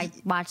thing. I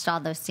watched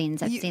all those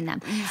scenes. I've seen them.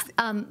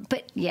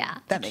 But yeah,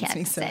 That makes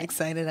me so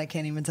excited. I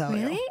can't even tell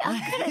Really? you.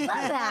 Oh, good.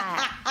 I love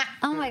that.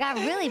 Oh my god,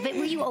 really? But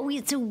were you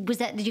always? So was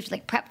that? Did you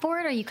like prep for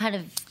it? Or are you kind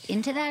of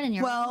into that? In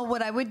your Well,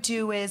 what I would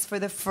do is for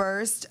the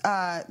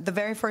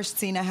very first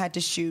scene I had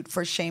to shoot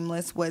for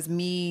Shameless was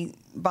me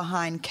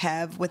behind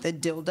Kev with a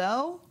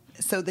dildo.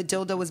 So the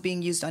dildo was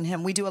being used on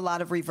him. We do a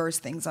lot of reverse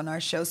things on our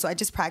show. So I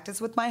just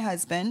practiced with my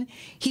husband.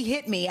 He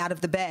hit me out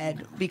of the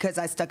bed because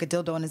I stuck a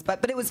dildo in his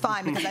butt. But it was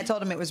fine because I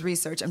told him it was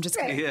research. I'm just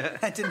kidding. Yeah.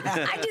 That didn't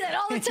happen. I do that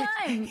all the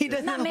time. He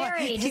doesn't Not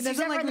married. He Just doesn't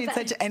never like in me the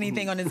to touch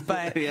anything on his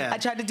butt. Yeah. I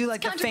tried to do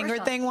like It's the finger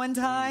controversial. thing one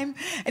time.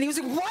 And he was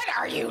like, what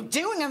are you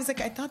doing? I was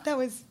like, I thought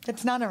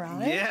that's not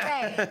around it.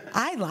 Yeah. Right.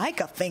 I like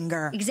a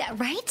finger.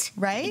 Right?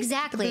 Right?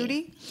 Exactly. The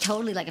booty?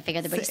 Totally like a figure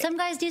of the booty. Some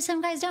guys do,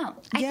 some guys don't.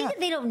 I Yeah. think that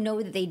they don't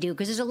know that they do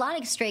because there's a lot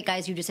of straight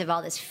guys who just have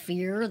all this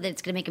fear that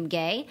it's going to make them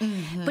gay.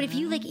 Mm-hmm. But if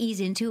you like ease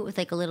into it with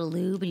like a little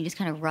lube and you just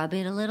kind of rub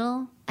it a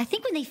little, I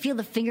think when they feel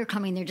the finger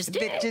coming, they're just.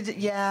 Yeah, But it's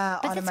good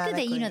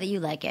automatically. that you know that you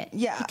like it.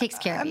 Yeah. He takes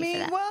care of you for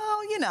that.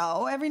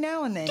 well, every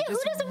now and then. Yeah, who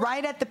just doesn't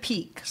right at the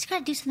peak. You just got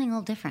to do something a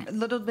little different. A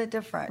little bit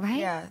different. Right?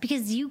 Yeah.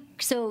 Because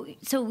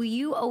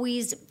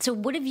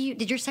what have you,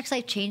 did your sex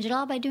life change at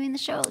all by doing the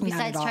show?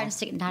 Besides trying to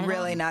stick, not at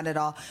all? Not at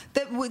all.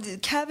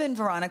 Kevin and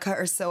Veronica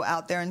are so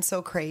out there and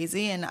so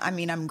crazy, and I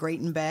mean, I'm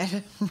great in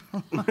bed.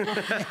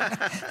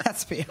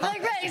 Let's be honest.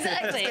 Like, right,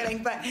 exactly. Just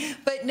kidding.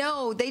 But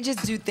no, they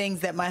just do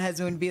things that my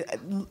husband would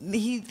be,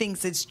 he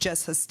thinks it's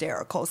just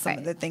hysterical, some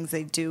of the things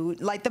they do.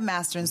 Like the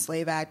Master and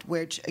Slave Act,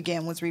 which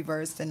again was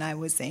reversed, and I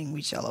was saying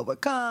we shall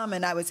overcome,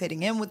 and I was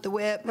hitting him with the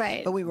whip.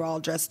 Right. But we were all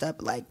dressed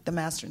up like the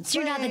Master and So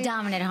Slave. you're not the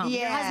dominant home. Yeah.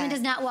 Your husband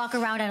does not walk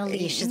around on a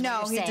leash. Is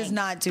No, what you're he does saying.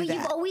 not do but that.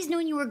 You've always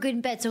known you were good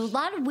in bed. So a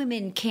lot of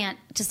women can't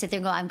just sit there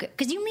and go, "I'm good,"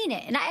 because you mean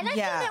it. And I feel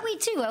that way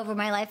too over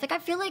my life. Like I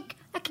feel like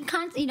I can,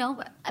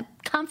 I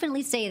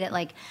confidently say that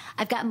like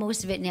I've got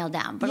most of it nailed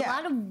down. But a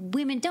lot of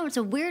women don't.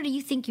 So where do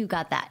you think you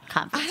got that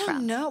confidence from? I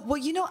don't know.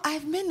 Well,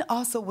 I've been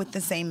also with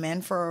the same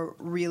men for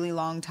a really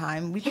long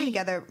time. We've been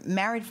together,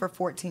 married for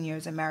 14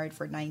 years and married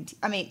for 19.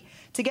 I mean,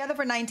 together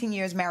for 19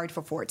 years, married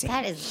for 14.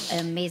 That is an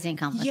amazing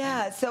compliment.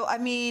 Yeah, so I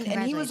mean,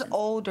 and he was Congratulations.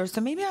 older,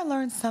 so maybe I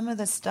learned some of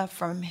the stuff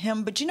from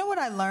him. But you know what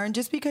I learned?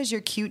 Just because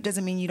you're cute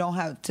doesn't mean you don't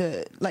have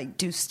to like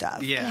do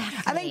stuff. Yeah.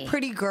 I think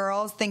pretty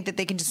girls think that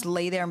they can just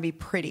lay there and be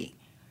pretty.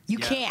 You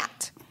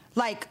can't.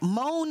 Like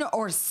moan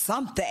or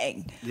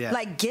something. Yeah.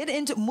 Like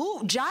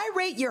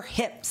gyrate your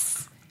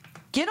hips.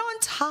 Get on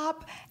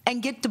top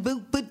and get the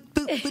boot,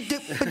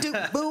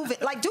 move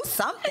it. Like do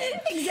something.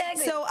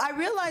 Exactly. So I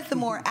realize the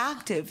more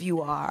active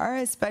you are,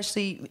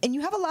 especially, and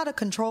you have a lot of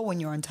control when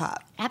you're on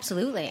top.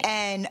 Absolutely.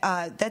 And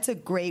that's a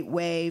great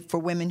way for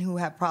women who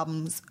have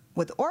problems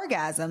with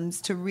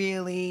orgasms to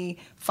really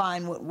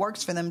find what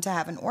works for them to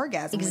have an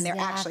orgasm when they're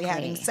actually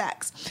having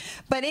sex.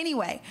 But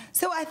anyway,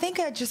 so I think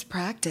I just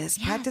practice.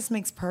 Yeah, practice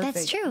makes perfect.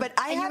 That's true. But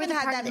I And you were haven't the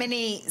had part that of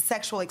many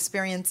sexual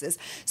experiences.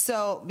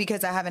 So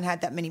because I haven't had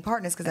that many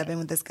partners because I've been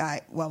with this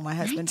guy, my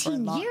husband for a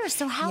 19 long years.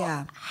 So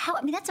how?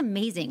 I mean, that's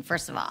amazing.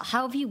 First of all,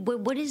 how have you?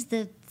 What is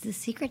the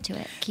secret to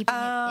it? Keeping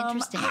it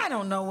interesting. I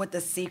don't know what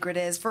the secret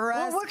is for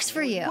us. What works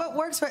for you? What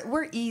works for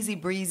we're easy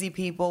breezy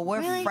people.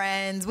 We're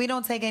friends. We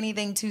don't take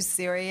anything too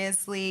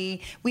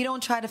seriously. We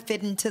don't try to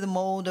fit into the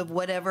mold of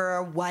whatever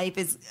our wife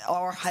is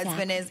or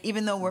husband is,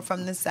 even though we're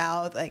from the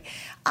South. Like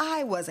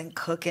I wasn't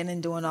cooking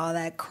and doing all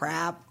that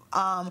crap.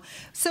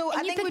 So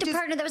and I think you picked a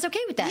partner that was okay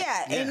with that.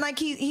 Yeah, and like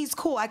he's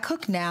cool. I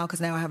cook now because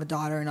now I have a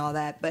daughter and all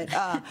that. But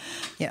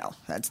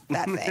that's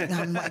that thing.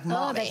 I'm like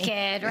mommy. Oh, the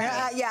kid,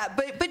 right?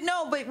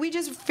 But we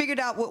just figured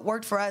out what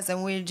worked for us,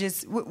 and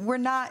we're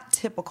not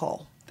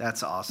typical.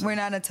 That's awesome. We're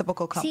not a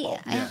typical couple.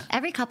 See,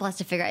 every couple has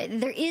to figure out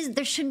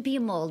there shouldn't be a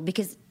mold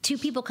because two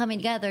people coming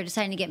together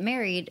deciding to get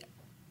married.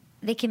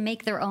 they can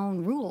make their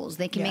own rules.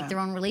 They can Yeah. make their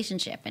own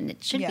relationship, and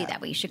it should be Yeah.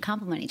 that way. You should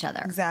complement each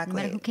other. Exactly.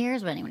 No matter who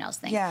cares what anyone else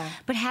thinks. Yeah.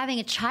 But having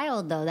a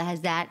child, though, that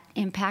has that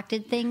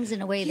impacted things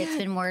in a way that's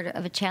been more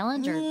of a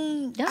challenge, or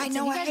no, I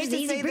know. you I guys hate are to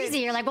easy say breezy.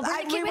 this. You're like, well,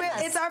 bring the kid with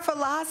us. It's our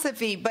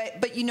philosophy,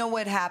 but you know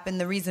what happened?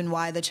 The reason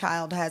why the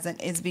child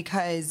hasn't is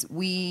because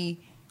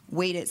we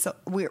waited. So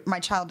my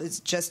child is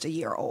just a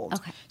year old.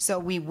 Okay. So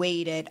we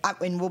waited,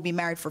 and we'll be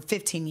married for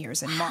 15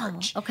 years in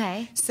March.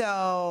 Okay.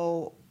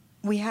 So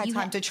we had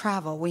time to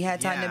travel. We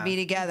had time to be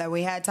together.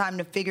 We had time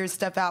to figure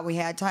stuff out. We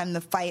had time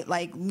to fight,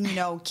 like,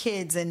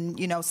 kids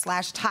and,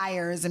 slash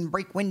tires and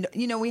break windows.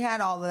 We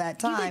had all of that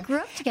time. You guys grew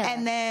up together.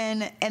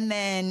 And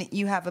then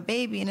you have a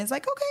baby, and it's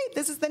like, okay,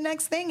 this is the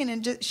next thing.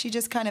 And she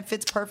just kind of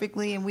fits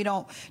perfectly, and we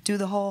don't do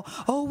the whole,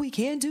 we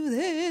can't do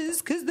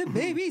this because the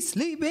baby's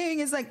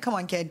sleeping. It's like, come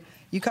on, kid.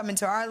 You come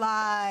into our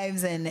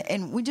lives,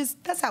 and we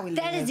just, that's how we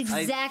live. That is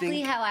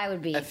exactly how I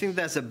would be. I think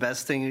that's the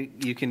best thing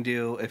you can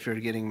do if you're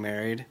getting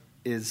married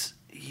is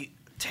you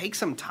take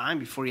some time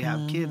before you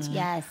have kids.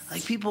 Yes.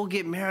 Like, people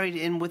get married,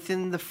 and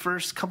within the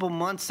first couple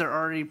months, they're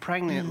already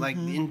pregnant. Like,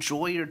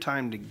 enjoy your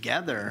time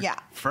together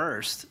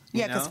first.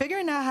 Yeah, because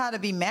figuring out how to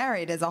be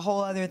married is a whole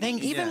other thing,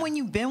 even when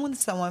you've been with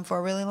someone for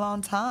a really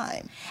long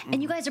time.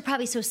 And you guys are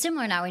probably so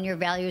similar now in your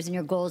values and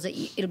your goals that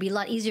it'll be a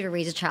lot easier to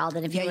raise a child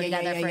than if you were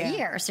together for a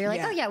year. So you're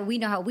like, we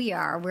know how we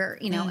are. We're,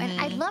 and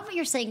I love what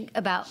you're saying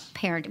about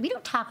parenting. We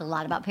don't talk a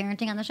lot about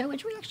parenting on the show,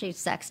 which we actually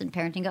sex and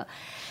parenting go.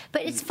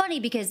 But it's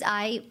funny because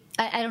I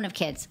don't have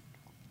kids.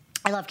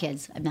 I love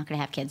kids. I'm not going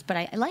to have kids, but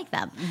I like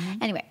them.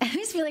 Anyway, I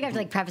just feel like I have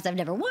to preface I've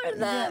never wanted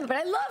them, but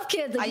I love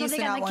kids. Like, I used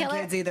to not want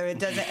kids either. It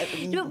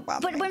doesn't.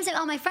 But what I'm saying,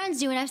 all my friends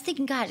do, and I was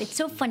thinking, God, it's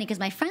so funny because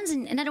my friends,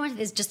 and I don't want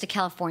to, it's just a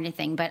California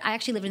thing, but I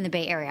actually lived in the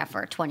Bay Area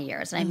for 20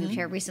 years, and I moved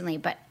here recently.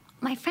 But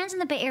my friends in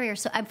the Bay Area,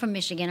 so I'm from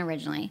Michigan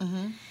originally.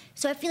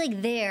 So I feel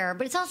like there,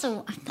 but it's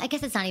also, I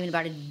guess it's not even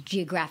about a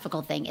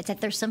geographical thing. It's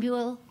that there's some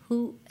people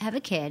who have a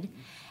kid,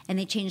 and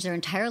they change their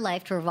entire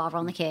life to revolve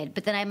around the kid.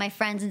 But then I have my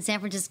friends in San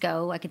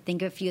Francisco. I could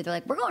think of a few. They're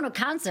like, we're going to a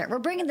concert. We're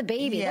bringing the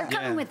baby. They're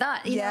coming with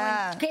us. You know,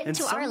 and get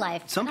into our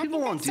life. Some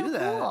people won't do that.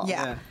 Cool.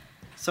 Yeah.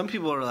 Some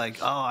people are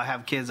like, I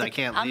have kids. I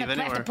can't leave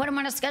anywhere. I have to put them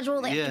on a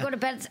schedule. They have to go to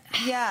bed.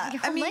 Yeah.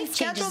 Your whole life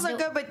schedules are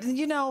good,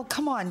 but,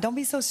 come on. Don't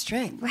be so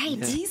strict. Right.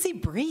 It's easy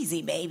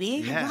breezy,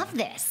 baby. I love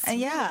this.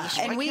 Yeah.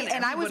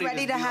 And I was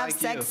ready to have like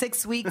sex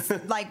 6 weeks,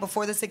 like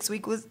before the 6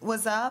 week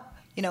was up.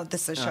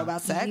 This is a show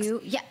about sex.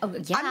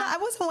 I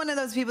wasn't one of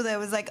those people that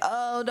was like,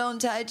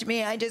 don't touch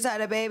me. I just had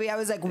a baby. I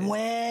was like,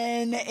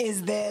 when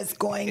is this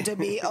going to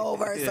be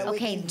over? So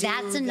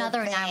that's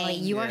another anomaly.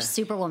 You are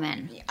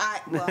Superwoman.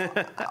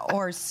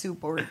 Or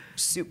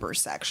super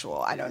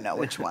sexual. I don't know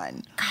which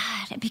one.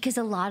 God, because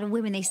a lot of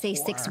women, they say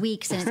 6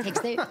 weeks and it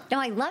takes. No,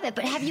 I love it.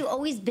 But have you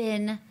always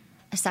been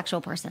a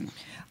sexual person?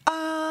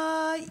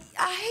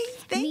 I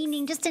think,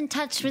 meaning just in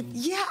touch with.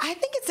 Yeah, I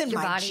think it's in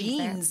my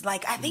genes.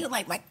 Like, I think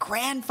like my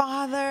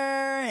grandfather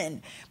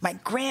and my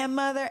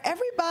grandmother,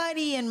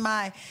 everybody in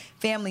my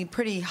family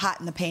pretty hot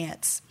in the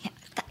pants. Yeah.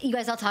 You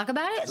guys all talk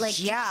about it?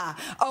 Like, yeah.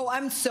 Oh,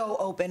 I'm so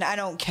open. I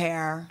don't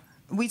care.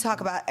 We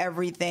talk about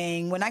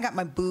everything. When I got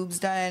my boobs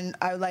done,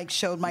 I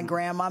showed my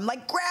grandma. I'm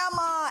like,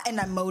 Grandma, and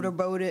I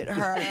motorboated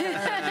her.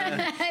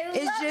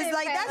 It's just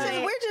like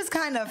we're just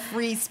kind of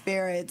free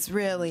spirits,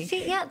 really.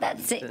 See, yeah,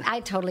 that's it. I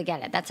totally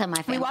get it. That's how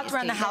my family. We walked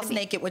around the house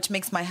naked, which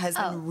makes my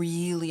husband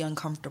really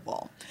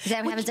uncomfortable. Is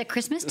that what happens at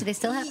Christmas? Do they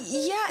still have?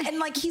 Yeah,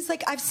 and he's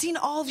like, I've seen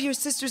all of your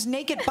sisters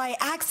naked by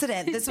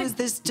accident. This was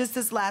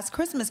this last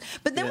Christmas.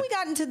 But then we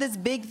got into this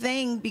big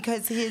thing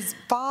because his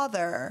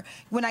father,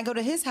 when I go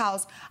to his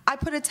house, I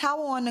put a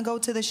towel on to go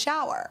to the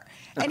shower,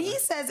 and he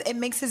says it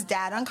makes his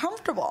dad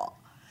uncomfortable.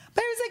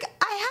 But he's like,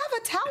 I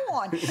have a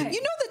towel on.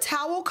 The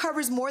towel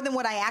covers more than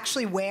what I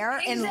actually wear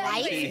in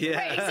life. Yeah.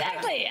 Right,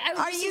 exactly.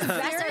 Are you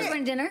serious?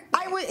 When dinner?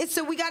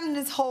 So we got in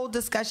this whole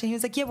discussion. He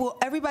was like, yeah, well,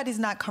 everybody's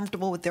not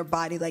comfortable with their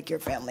body like your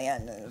family.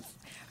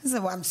 I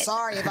said, well, I'm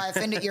sorry if I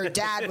offended your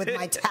dad with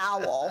my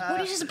towel. What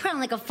do you just put on,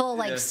 like a full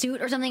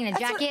suit or something, and a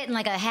jacket and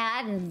like a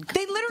hat and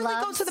they literally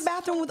gloves? go to the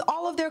bathroom with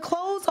all of their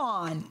clothes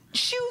on,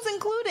 shoes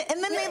included,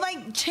 and then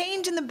they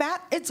change in the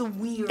bath. It's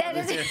weird. That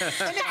is, and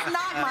it's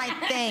not my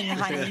thing,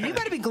 honey. You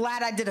better be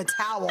glad I did a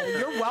towel.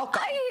 You're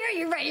welcome. I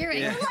hear you. Right. You're right.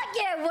 You're lucky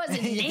I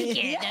wasn't naked.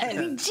 Yes. I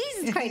mean,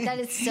 Jesus Christ, that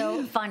is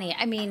so funny.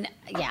 I mean,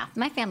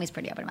 my family's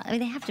pretty open about it. I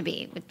mean, they have to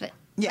be. But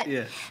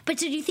so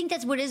do you think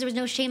that's what it is? There was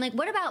no shame. Like,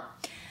 what about?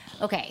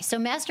 Okay, so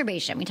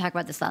masturbation. We talk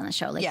about this a lot on the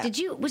show. Like,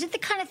 was it the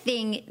kind of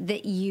thing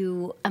that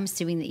I'm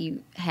assuming that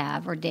you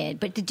have or did,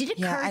 but did it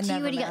occur to you? I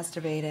never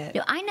masturbated.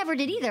 No, I never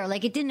did either.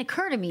 Like, it didn't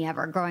occur to me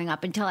ever growing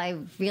up until I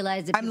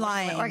realized that I'm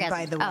lying,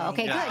 by the way. Oh,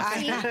 okay,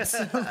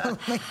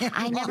 good.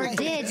 I never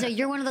did. So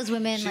you're one of those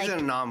women. She's an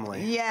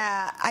anomaly.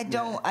 Yeah, I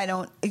don't.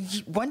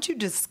 Once you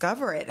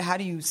discover it, how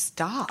do you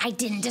stop? I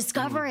didn't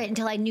discover it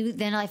until I knew.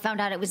 Then I found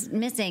out it was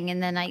missing,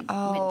 and then I.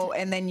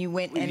 And then you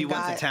went and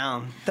went to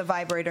town. The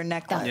vibrator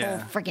necklace. The whole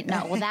freaking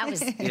talking. No, well, that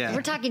was.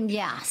 We're talking.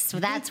 Yes, so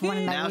that's one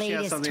of my now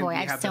latest toys.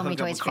 I have so many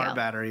toys for you. Car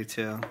battery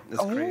too. It's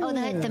crazy. Oh,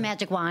 the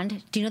magic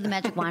wand. Do you know the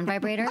magic wand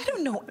vibrator? I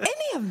don't know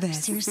any of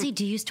this. Seriously,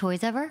 do you use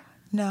toys ever?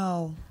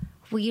 No.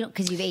 Well, you don't,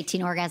 because you have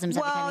 18 orgasms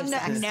every time you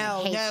have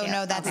sex.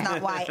 No, that's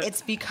not why.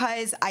 It's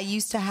because I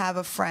used to have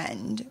a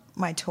friend,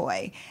 my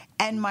toy,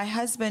 and my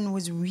husband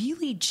was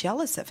really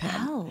jealous of him.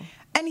 Oh.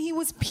 And he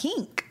was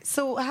pink.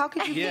 So how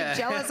could you get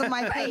jealous of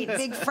my pink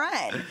big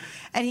friend?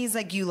 And he's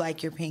like, you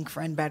like your pink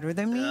friend better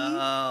than me?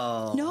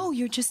 Oh. No,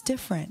 you're just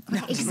different.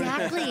 No.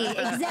 Exactly.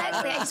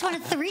 I just want a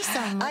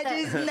threesome.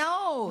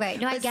 No. Right.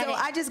 No, I get it.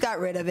 I just got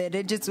rid of it.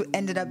 It just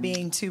ended up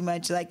being too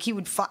much. Like, he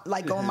would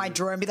go in my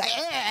drawer and be like,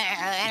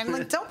 and I'm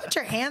like, don't put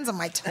your hands on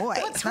my toy.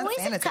 It's not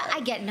sanitary.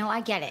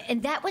 I get it.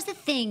 And that was the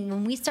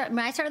thing when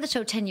I started the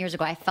show 10 years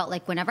ago. I felt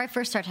like whenever I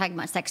first started talking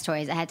about sex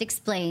toys, I had to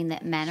explain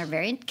that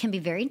men can be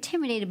very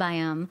intimidated by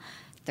them.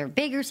 They're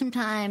bigger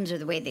sometimes, or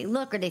the way they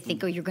look, or they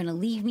think, oh, you're going to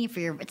leave me for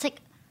your. It's like,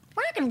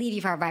 we're not going to leave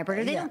you for our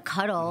vibrator. They don't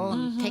cuddle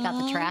and take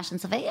out the trash and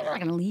stuff. They're not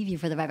going to leave you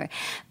for the vibrator.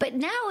 But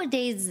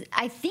nowadays,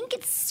 I think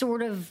it's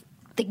sort of.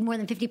 I think more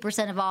than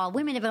 50% of all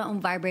women have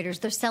own vibrators.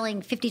 They're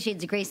selling 50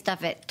 Shades of Grey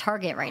stuff at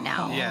Target right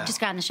now. Yeah. Just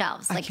got on the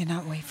shelves. I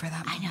cannot wait for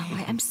that movie. I know,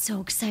 right? I'm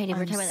so excited. We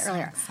were talking about it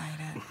earlier.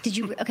 Excited. Did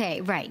you?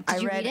 Okay, right.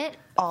 Did you read it?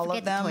 All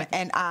of them,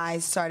 and I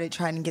started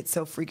trying to get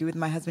so freaky with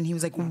my husband. He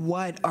was like,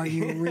 "What are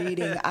you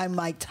reading?" I'm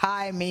like,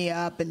 "Tie me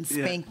up and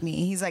spank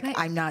me." He's like,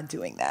 "I'm not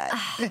doing that."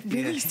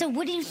 Really? So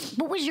what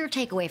was your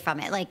takeaway from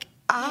it? Like,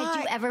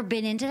 had you ever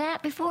been into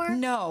that before?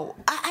 No.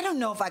 I don't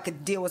know if I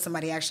could deal with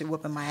somebody actually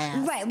whipping my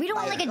ass. Right. We don't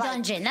want like a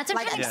dungeon. That's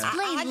what I'm trying to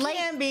explain. I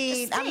can't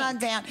be. I'm not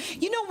down.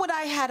 You know what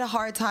I had a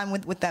hard time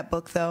with that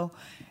book, though?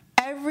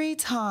 Every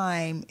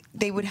time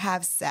they would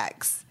have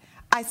sex,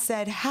 I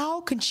said,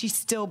 how can she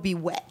still be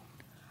wet?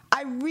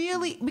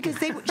 Because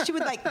she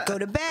would like go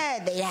to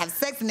bed, they'd have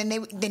sex, and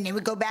then they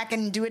would go back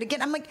and do it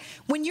again. I'm like,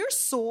 when you're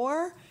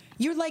sore,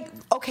 you're like,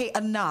 okay,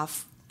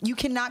 enough. You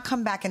cannot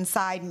come back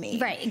inside me.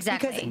 Right,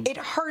 exactly. Because it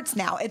hurts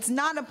now. It's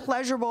not a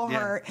pleasurable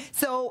hurt.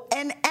 So,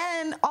 and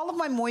all of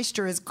my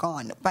moisture is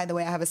gone. By the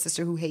way, I have a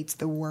sister who hates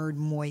the word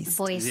moist.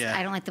 Voice. Yeah.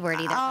 I don't like the word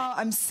either. Oh,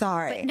 I'm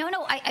sorry. But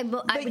no, I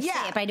would say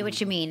it, but I know what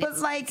you mean. But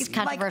it's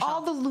controversial. All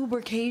the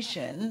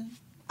lubrication...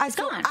 It's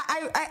gone.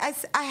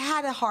 I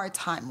had a hard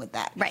time with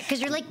that. Right,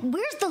 because you're like,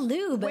 where's the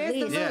lube? Where's the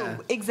lube? Yeah.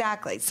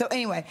 Exactly. So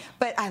anyway,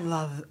 but I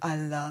loved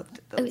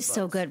those It was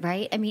so good,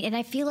 right? I mean, and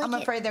I feel like I'm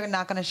afraid they're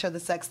not going to show the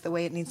sex the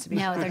way it needs to be.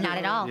 No, they're not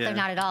at all. Yeah. They're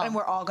not at all. And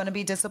we're all going to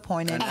be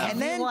disappointed.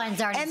 And then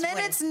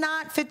it's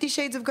not 50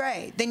 Shades of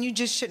Grey. Then you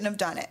just shouldn't have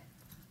done it.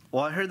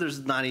 Well, I heard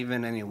there's not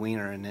even any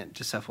wiener in it,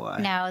 just FYI.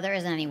 No, there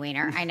isn't any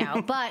wiener. I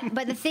know,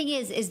 but the thing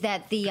is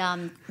that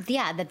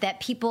that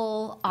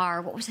people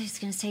are. What was I just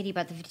going to say to you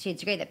about the 50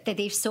 Shades of Grey? That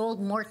they've sold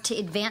more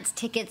advanced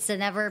tickets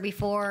than ever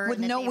before with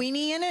no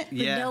weenie in it.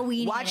 Yeah, with no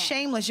weenie. Watch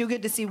Shameless. You'll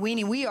get to see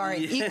weenie. We are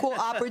an equal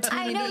opportunity.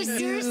 I know,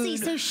 seriously.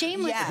 So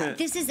Shameless. Yeah.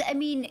 This is. I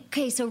mean,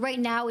 okay. So right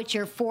now it's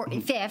your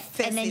fifth,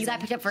 and then you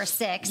got picked up for a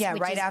sixth. Yeah,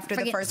 right after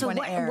the first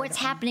one aired. What's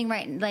happening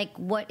right? Like,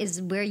 where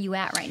are you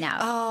at right now?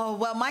 Oh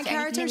well, my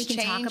character's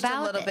changed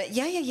a little bit.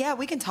 Yeah,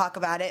 we can talk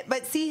about it.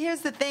 But see,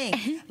 here's the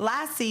thing.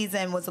 Last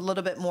season was a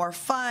little bit more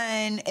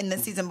fun in the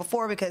season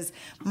before because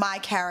my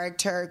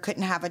character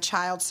couldn't have a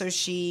child, so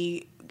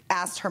she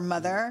asked her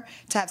mother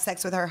to have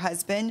sex with her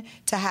husband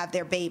to have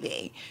their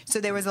baby.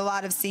 So there was a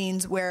lot of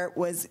scenes where it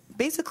was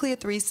basically a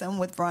threesome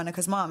with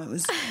Veronica's mom. It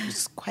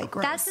was quite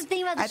gross. That's the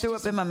thing about I threw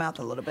up in my mouth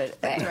a little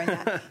bit during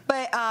that.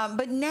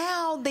 But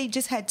now they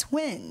just had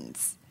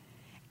twins.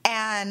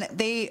 And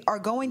they are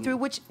going through,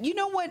 which, you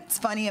know what's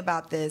funny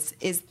about this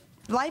is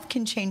life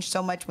can change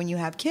so much when you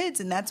have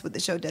kids, and that's what the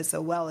show does so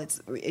well.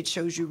 It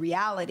shows you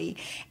reality.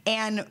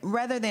 And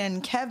rather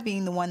than Kev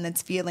being the one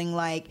that's feeling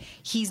like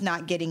he's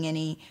not getting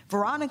any,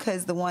 Veronica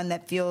is the one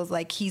that feels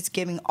like he's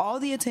giving all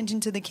the attention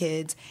to the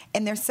kids,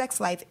 and their sex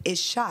life is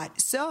shot.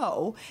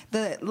 So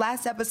the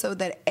last episode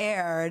that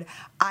aired,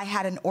 I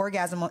had an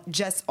orgasm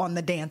just on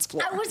the dance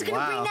floor. I was going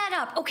to bring that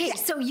up. Okay,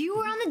 so you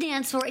were on the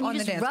dance floor, and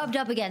you just rubbed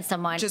up against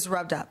someone. Just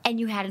rubbed up.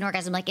 And you had an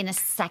orgasm like in a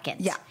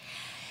second. Yeah.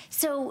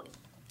 So...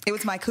 It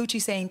was my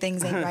coochie saying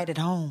things ain't right at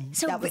home.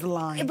 So, that was the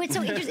line. But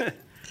so interesting.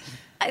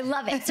 I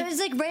love it. So it's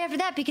like right after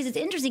that because it's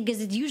interesting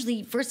because it's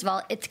usually, first of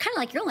all, it's kind of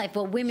like your own life.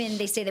 Well,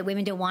 they say that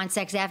women don't want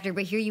sex after,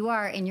 but here you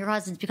are and your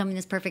husband's becoming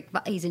this perfect,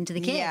 he's into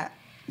the kid.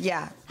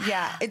 Yeah.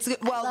 It's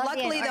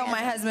luckily though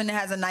my husband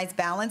has a nice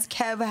balance.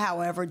 Kev,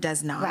 however,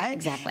 does not. Right,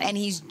 exactly. And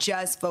he's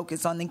just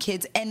focused on the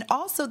kids. And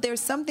also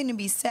there's something to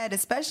be said,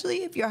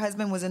 especially if your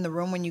husband was in the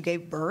room when you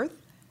gave birth.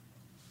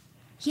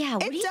 Yeah,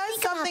 what it do you does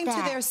think something about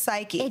that? to their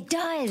psyche. It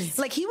does.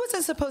 Like he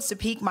wasn't supposed to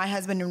peek. My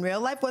husband in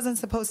real life wasn't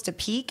supposed to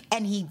peek,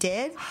 and he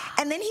did.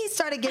 And then he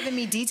started giving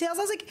me details.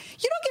 I was like,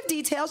 "You don't give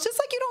details, just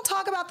like you don't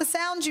talk about the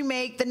sounds you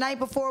make the night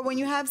before when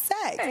you have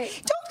sex. Right.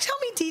 Don't tell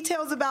me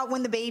details about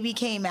when the baby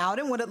came out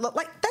and what it looked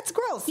like. That's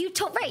gross." You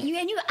told right. I agree.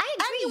 And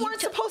you weren't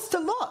supposed to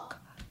look.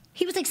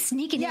 He was like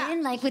sneaking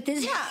in, like with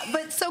his. Yeah,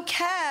 but so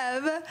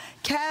Kev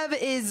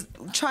is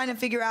trying to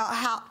figure out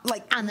how,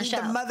 like, On the show.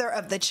 the mother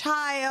of the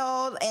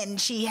child, and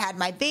she had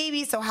my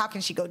baby, so how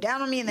can she go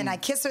down on me? And then I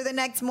kiss her the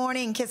next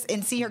morning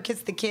and see her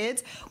kiss the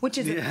kids, which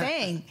is a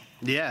thing.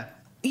 Yeah.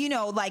 You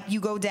know, like you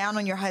go down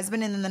on your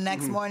husband, and then the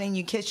next morning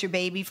you kiss your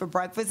baby for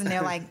breakfast, and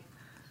they're like,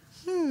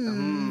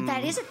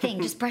 That is a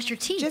thing. Just brush your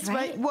teeth,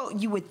 right? Well,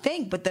 you would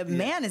think, but the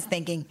man is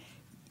thinking,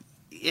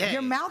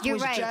 your mouth You're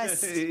was right.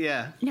 just...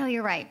 Yeah. No,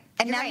 you're right.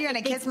 And You're now right. you're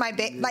going to kiss my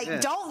baby.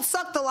 Like, don't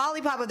suck the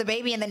lollipop of the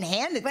baby and then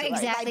hand it to her.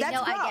 Exactly. Like,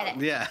 that's No, I get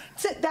wrong. it. Yeah.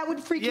 That would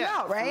freak you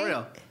out, right? For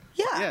real.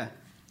 Yeah.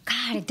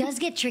 God, it does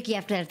get tricky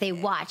after that if they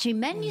watch. I mean,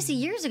 men you see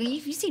years ago,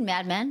 you've seen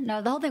Mad Men.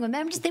 No, the whole thing with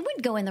men, they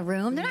wouldn't go in the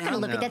room. They're not going to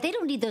look at that. They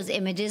don't need those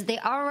images. They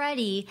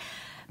already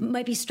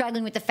might be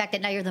struggling with the fact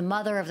that now you're the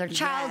mother of their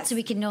child, so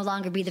we can no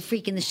longer be the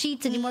freak in the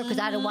sheets anymore because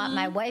I don't want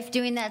my wife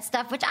doing that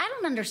stuff, which I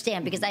don't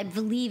understand because I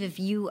believe if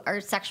you are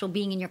a sexual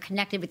being and you're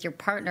connected with your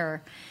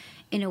partner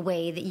in a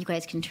way that you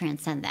guys can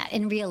transcend that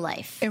in real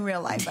life. In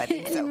real life, I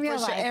think so. In real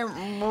for life. Sure.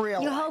 In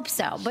real You life. hope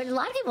so. But a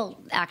lot of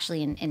people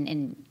actually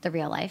in the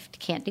real life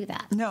can't do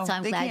that. No, so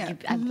I'm they glad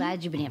can't. I'm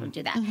glad you've been able to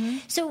do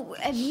that. So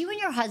have you and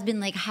your husband,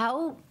 like,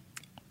 how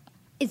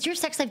is your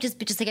sex life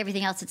just like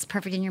everything else? It's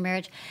perfect in your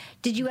marriage.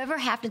 Did you ever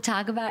have to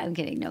talk about it? I'm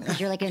kidding. No, because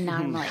you're like an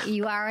anomaly.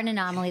 You are an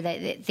anomaly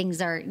that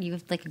things are, you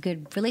have like a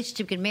good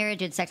relationship, good marriage,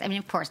 good sex. I mean,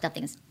 of course,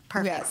 nothing's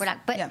perfect. Yes. We're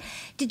not, but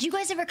did you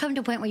guys ever come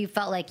to a point where you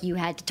felt like you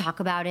had to talk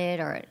about it,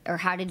 or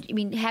how did, I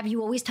mean, have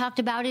you always talked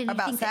about it?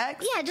 About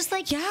sex? Just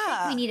like,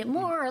 like we need it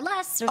more or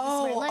less. Or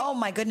Oh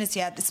my goodness,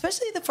 yeah.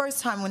 Especially the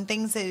first time when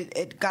things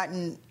had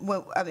gotten,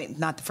 well, I mean,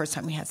 not the first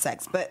time we had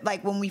sex, but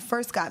like when we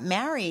first got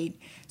married,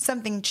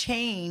 something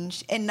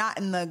changed, and not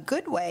in the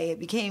good way. It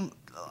became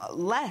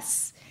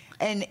less.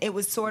 And it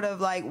was sort of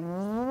like,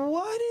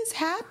 what is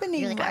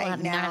happening like, I will right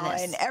have none of now?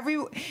 this.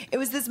 And it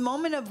was this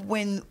moment of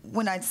when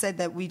I said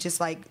that we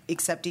just like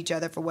accept each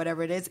other for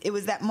whatever it is. It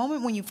was that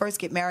moment when you first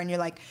get married and you're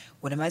like,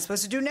 what am I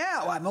supposed to do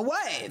now? I'm a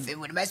wife.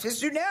 And what am I supposed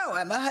to do now?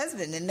 I'm a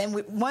husband. And then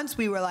once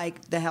we were like,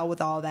 the hell with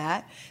all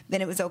that,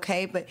 then it was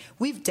okay. But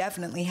we've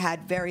definitely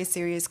had very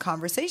serious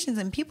conversations,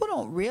 and people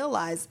don't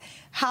realize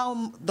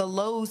how the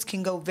lows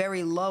can go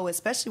very low,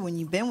 especially when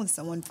you've been with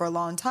someone for a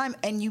long time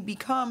and you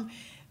become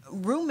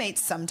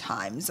roommates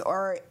sometimes,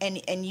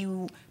 and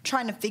you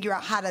trying to figure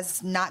out how to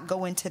not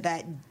go into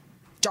that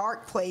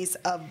dark place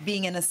of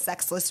being in a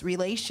sexless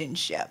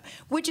relationship,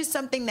 which is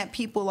something that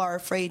people are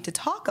afraid to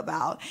talk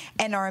about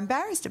and are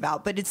embarrassed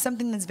about, but it's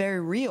something that's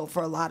very real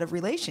for a lot of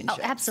relationships.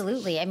 Oh,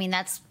 absolutely. I mean,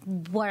 that's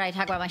what I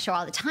talk about on my show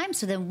all the time.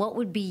 So then what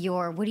would be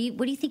your, what do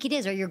you think it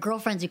is? Or your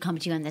girlfriends who come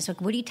to you on this?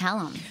 Like, what do you tell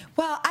them?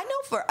 Well, I know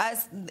for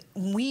us,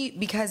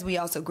 because we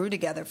also grew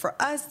together, for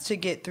us to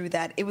get through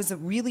that, it was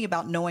really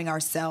about knowing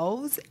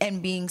ourselves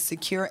and being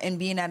secure and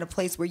being at a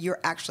place where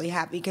you're actually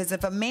happy. Because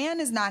if a man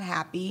is not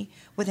happy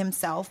with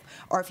himself,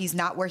 or if he's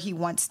not where he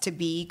wants to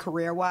be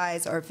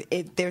career-wise, or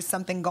if there's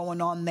something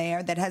going on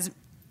there that has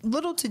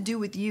little to do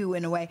with you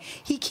in a way,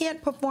 he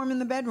can't perform in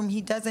the bedroom.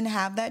 He doesn't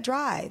have that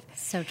drive.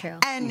 So true.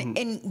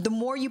 And the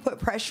more you put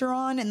pressure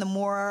on and the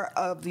more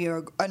of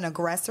an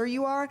aggressor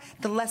you are,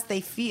 the less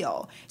they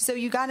feel. So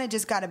you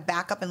just got to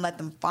back up and let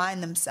them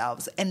find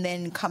themselves and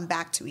then come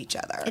back to each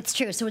other. It's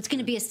true. So it's going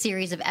to be a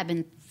series of ebb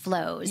and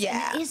flows.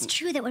 Yeah. And it is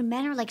true that when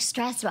men are like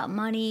stressed about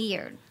money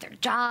or their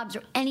jobs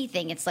or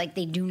anything, it's like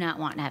they do not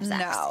want to have sex.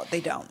 No,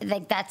 they don't.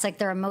 Like that's like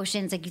their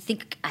emotions. Like you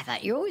think, I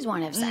thought you always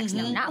want to have sex.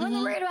 No, not when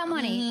they're worried about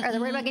money or they're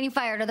worried about getting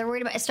fired or they're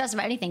worried about stressed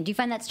about anything. Do you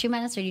find that's true,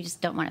 Menace, or you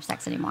just don't want to have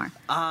sex anymore?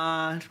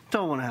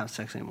 Don't want to have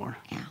sex anymore.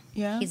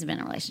 Yeah. He's been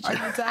in a relationship.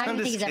 Are you done? I don't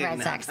think he's ever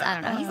had sex. I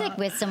don't know. He's like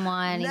with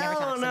someone. He never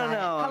talks about it.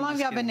 How long have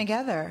y'all been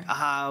together?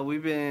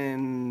 We've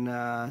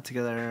been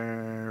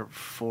together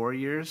 4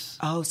 years.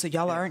 Oh, so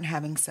y'all aren't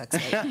having sex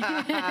right now.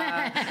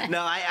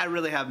 No, I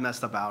really have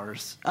messed up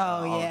hours. Oh,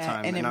 all yeah, the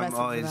time, and it I'm messes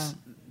always with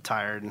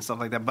tired and stuff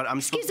like that. But I'm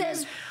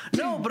Excuses.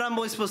 No, but I'm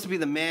always supposed to be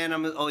the man.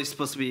 I'm always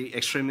supposed to be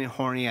extremely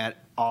horny at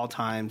all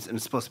times,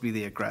 and supposed to be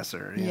the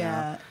aggressor. You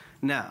know?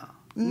 No.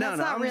 That's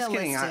not I'm just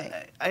kidding.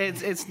 realistic.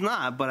 It's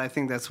not, but I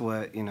think that's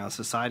what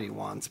society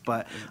wants.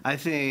 But I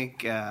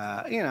think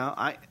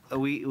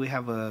we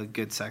have a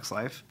good sex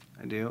life.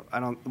 I do.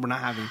 We're not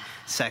having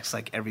sex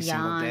like every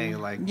single day,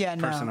 like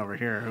person over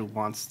here who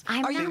wants.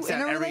 Are you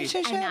in a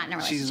relationship? I'm not in a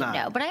relationship. She's not.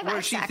 No, but I've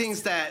had She sex.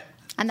 thinks that.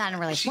 I'm not in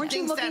a relationship. Weren't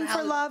you looking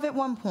for love at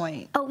one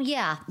point? Oh,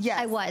 yeah. Yes.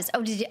 I was.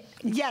 Oh, did you?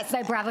 Yes.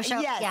 My Bravo show?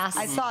 Yes.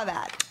 I saw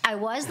that. I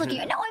was looking.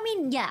 No, I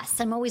mean, yes.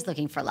 I'm always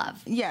looking for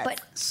love. Yes.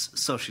 But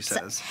So she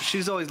says.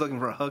 She's always looking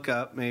for a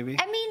hookup, maybe.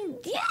 I mean,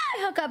 yeah,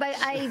 hook up.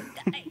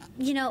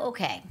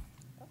 Okay.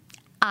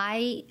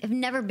 I have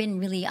never been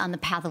really on the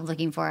path of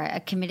looking for a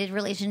committed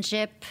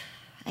relationship.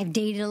 I've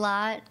dated a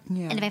lot.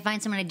 Yeah. And if I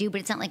find someone, I do,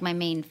 but it's not like my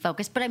main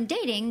focus. But I'm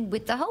dating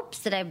with the hopes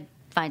that I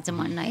find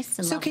someone nice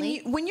and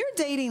lovely. When you're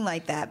dating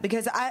like that,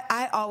 because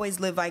I always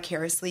live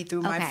vicariously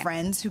through my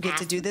friends who get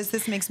to do this.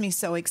 This makes me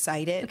so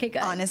excited. Okay,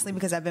 good. Honestly,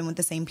 because I've been with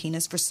the same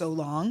penis for so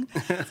long.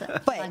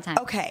 Long time.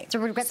 Okay. So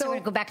we're going to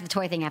go back to the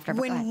toy thing after.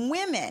 When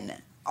women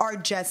are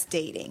just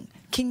dating,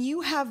 can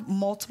you have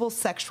multiple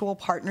sexual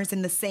partners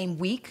in the same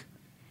week?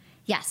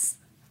 Yes.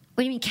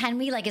 What do you mean? Can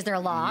we? Like, is there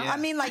a law? I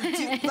mean, like,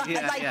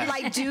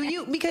 do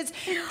you? Because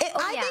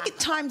I think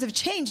times have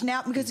changed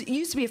now. Because you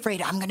used to be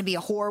afraid I'm going to be a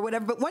whore or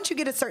whatever. But once you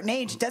get a certain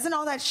age, doesn't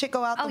all that shit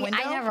go out the window?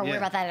 I never worry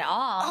about that at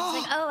all. I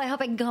was like, I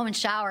hope I can go home and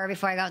shower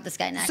before I go out with this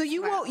guy next. So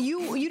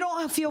you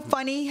don't feel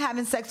funny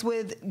having sex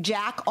with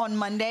Jack on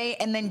Monday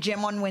and then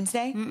Jim on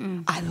Wednesday?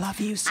 Mm-mm. I love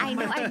you so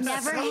much. I know. I've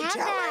never had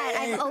that.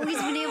 I've always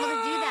been able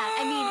to do that.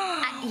 I mean,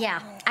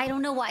 I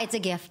don't know why it's a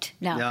gift.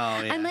 No.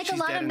 I'm like a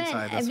lot of men.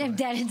 I'm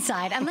dead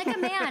inside. I'm like a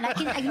man. I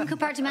can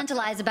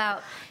compartmentalize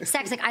about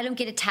sex. Like, I don't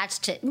get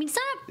attached to. I mean,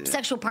 some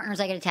sexual partners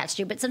I get attached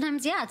to, but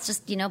sometimes, it's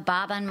just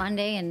Bob on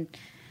Monday and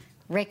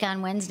Rick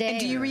on Wednesday. And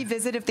do you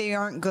revisit if they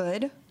aren't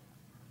good?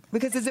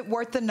 Because is it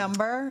worth the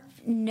number?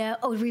 No.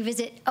 Oh,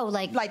 revisit. Oh,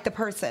 like the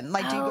person.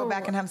 Like, do you go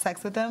back and have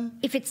sex with them?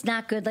 If it's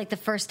not good, like the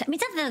first time. I mean,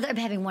 it's not that I'm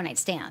having one night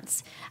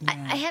stands.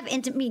 Yeah. I have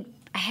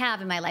I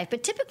have in my life,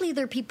 but typically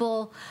they're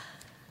people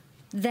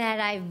that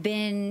I've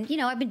been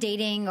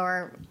dating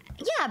or.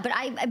 Yeah, but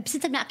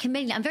since I'm not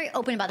committing, I'm very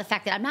open about the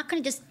fact that I'm not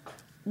going to just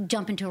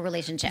jump into a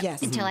relationship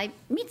until I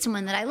meet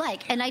someone that I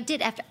like. And I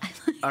did after.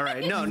 All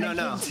right, no.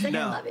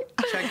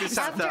 Check this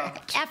out, though.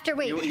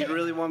 You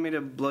really want me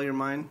to blow your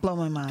mind? Blow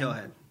my mind. Go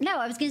ahead. No,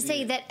 I was going to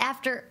say that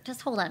after.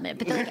 Just hold on a minute.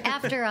 But like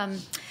after,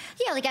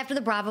 after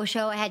the Bravo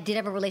show, I did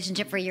have a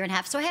relationship for a year and a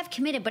half. So I have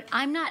committed, but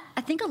I'm not.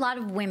 I think a lot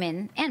of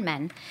women and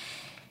men,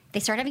 they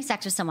start having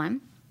sex with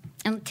someone.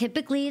 And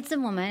typically it's a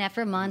woman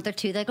after a month or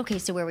two, like, okay,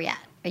 so where are we at?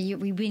 Are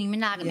we being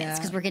monogamous?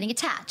 Because we're getting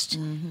attached.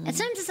 Mm-hmm. And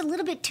sometimes it's a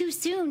little bit too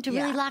soon to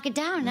really lock it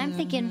down. And I'm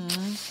thinking,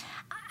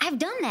 I've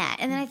done that.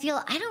 And then I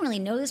feel, I don't really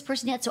know this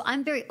person yet. So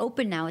I'm very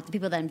open now with the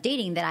people that I'm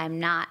dating that I'm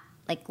not,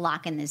 like,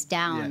 locking this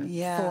down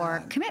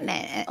for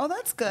commitment. Oh,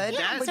 that's good.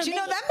 Yeah, but so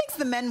that makes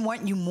the men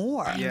want you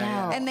more.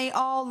 Yeah. And they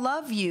all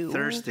love you.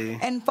 Thirsty.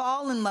 And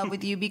fall in love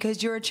with you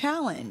because you're a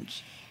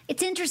challenge.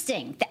 It's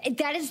interesting.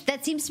 That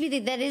seems to be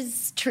that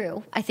is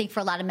true. I think for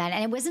a lot of men,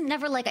 and it wasn't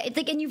never like it's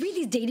like. And you read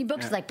these dating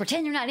books, like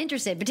pretend you're not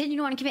interested, pretend you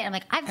don't want to commit. I'm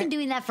like, I've been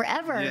doing that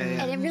forever,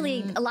 and it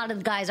really a lot of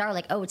the guys are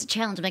like, oh, it's a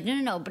challenge. I'm like,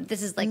 no, but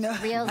this is like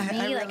real to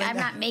me. Like I'm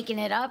not making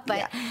it up,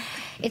 but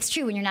it's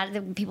true when you're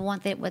not. People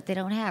want what they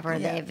don't have, or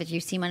if you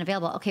seem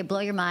unavailable. Okay, blow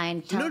your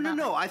mind.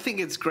 No. I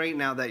think it's great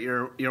now that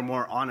you're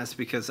more honest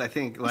because I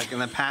think like in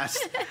the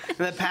past,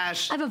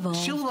 I've evolved.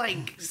 She'll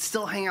like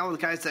still hang out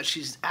with guys that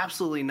she's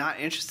absolutely not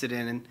interested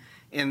in.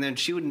 And then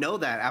she would know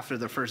that after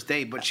the first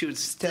date, but she would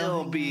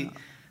still be.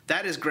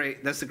 That is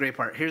great. That's the great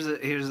part. Here's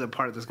the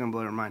part that's gonna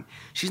blow her mind.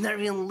 She's never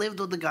even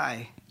lived with a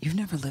guy. You've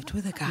never lived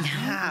with a guy?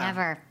 No,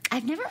 never.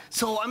 I've never.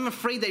 So I'm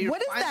afraid that you're.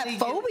 What is that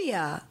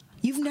phobia?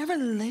 You've never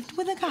lived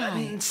with a guy. I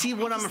mean, see,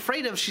 what I'm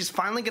afraid of, she's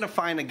finally gonna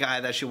find a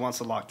guy that she wants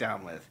to lock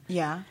down with.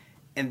 Yeah.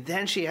 And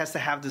then she has to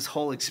have this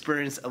whole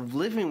experience of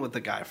living with the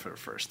guy for the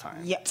first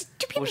time. Yeah.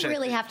 Do people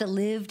really have to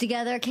live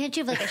together? Can't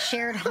you have like a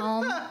shared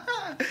home?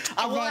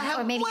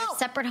 Or maybe your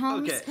separate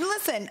homes? Okay.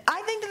 Listen,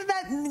 I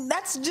think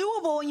that's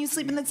doable when you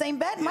sleep in the same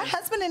bed. My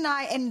husband and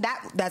I, and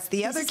that's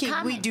the other key.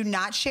 We do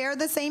not share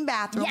the same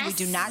bathroom. Yes.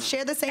 We do not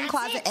share the same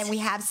closet. And we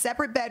have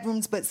separate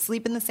bedrooms, but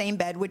sleep in the same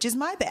bed, which is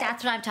my bed.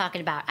 That's what I'm talking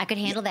about. I could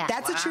handle that.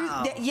 That's the truth.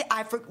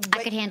 I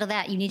could handle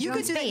that. You need your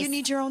own space. You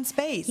need your own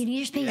space. You need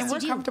your space. And we're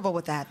comfortable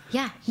with that.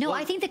 Yeah.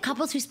 No, I think the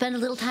couples who spend a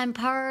little time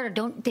apart or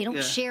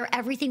don't share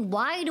everything.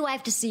 Why do I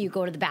have to see you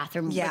go to the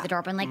bathroom with the door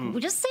open? Like, we'll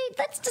just say,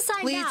 let's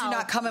decide Please now. do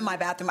not come in my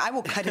bathroom. I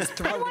will cut his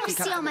throat. I don't want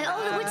to see all my,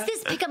 what's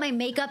this? Pick up my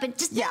makeup and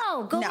just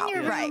go in your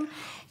room. Right.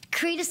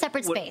 Create a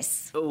separate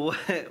space.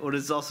 What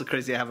is also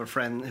crazy, I have a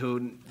friend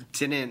who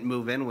didn't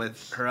move in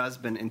with her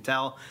husband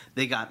until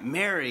they got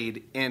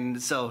married.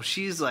 And so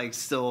she's like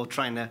still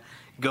trying to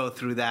go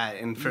through that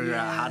and figure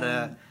out how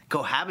to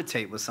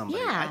cohabitate with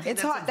somebody. Yeah,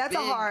 it's hard. That's a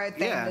hard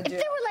thing to do.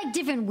 If there were like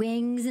different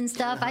wings and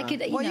stuff, I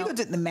could. You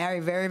could marry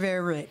very, very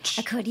rich.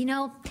 I could.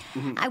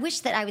 I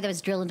wish that that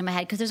was drilled into my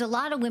head because there's a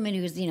lot of women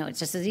who's it's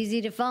just as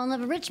easy to fall in love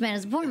with a rich man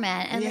as a poor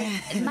man.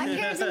 And my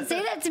parents didn't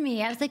say that to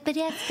me. I was like, but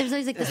there's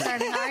always like the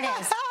starving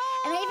artist.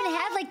 And I even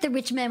had like the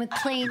rich man with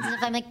planes and stuff.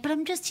 I'm like, but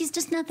he's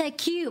just not that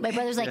cute. My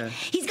brother's like,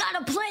 he's got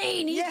a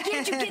plane.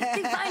 Can't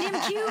you find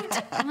him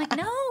cute? I'm like,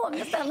 no, I'm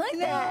just not like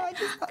that.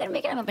 I'm gonna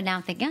make it up and now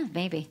I'm thinking,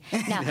 maybe.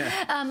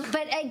 No.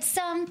 But it's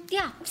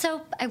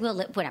so I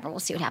will whatever, we'll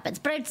see what happens.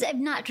 But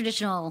I'm not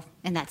traditional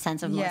in that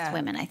sense of most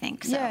women, I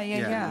think. So.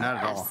 Yeah,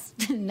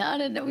 not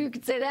at all. We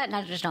could say that,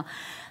 not traditional.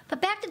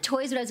 But back to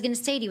toys, what I was gonna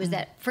say to you was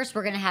that first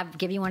we're gonna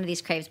give you one of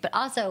these craves, but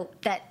also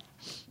that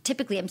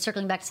typically, I'm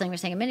circling back to something we were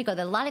saying a minute ago,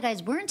 that a lot of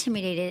guys were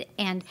intimidated,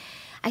 and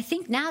I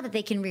think now that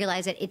they can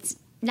realize that it's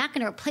not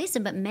going to replace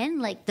them, but men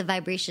like the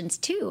vibrations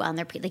too on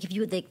their like if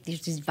you would like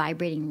there's these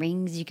vibrating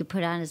rings you could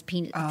put on his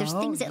penis. There's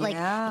things that like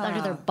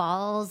under their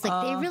balls,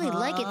 like they really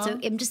like it. So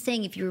I'm just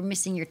saying, if you were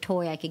missing your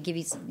toy, I could give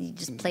you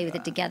just play with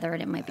it together,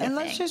 and it might be. And a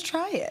let's thing. just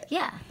try it.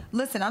 Yeah.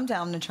 Listen, I'm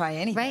down to try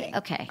anything. Right?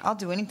 Okay. I'll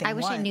do anything. I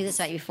wish I once. knew this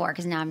about you before,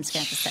 because now I'm just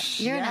going to have to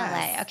say, you're in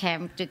LA. Okay, I'm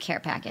going to do a care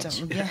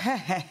package.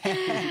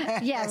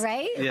 Yeah,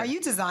 right? Are you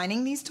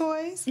designing these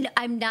toys? No,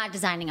 I'm not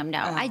designing them, no.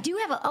 I do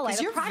have a, I have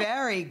a you're product.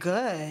 very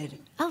good.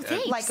 Oh,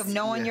 thanks. Like of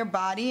knowing your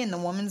body and the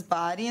woman's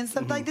body and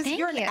stuff like this. Thank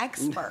You're an you.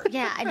 expert.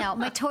 Yeah, I know.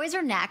 My toys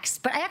are next,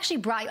 but I actually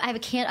brought. I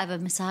have a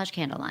massage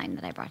candle line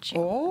that I brought you.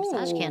 Oh.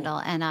 Massage candle,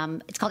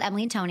 and it's called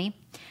Emily and Tony.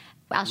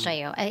 I'll show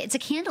you. It's a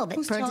candle that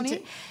Who's burns Tony?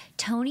 into.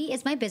 Tony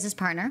is my business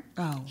partner.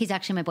 Oh. He's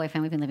actually my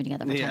boyfriend. We've been living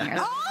together for 10 years.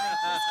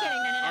 Just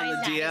kidding. No, On the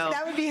he's not. DL.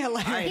 That would be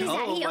hilarious.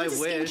 He owns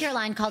a skincare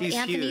line called He's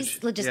Anthony's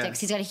huge. Logistics.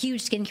 Yeah. He's got a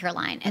huge skincare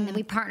line. And then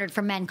we partnered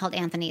for men called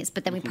Anthony's.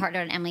 But then we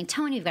partnered on Emily and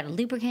Tony. We've got a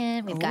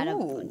lubricant. We've got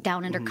a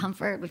down under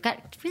comfort. We've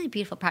got really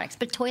beautiful products.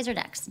 But toys are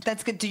next.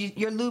 That's good.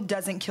 Your lube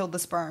doesn't kill the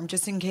sperm,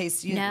 just in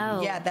case you.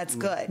 No. Yeah, that's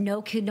good.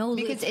 No,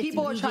 Because it's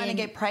people are trying to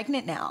vegan. get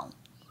pregnant now,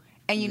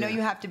 and you know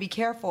you have to be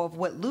careful of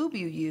what lube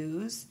you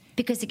use.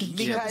 Because it can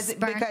kill the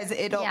sperm. Because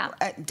it'll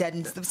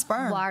deadens the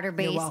sperm. You're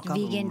Water-based, welcome.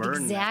 vegan,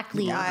 Burn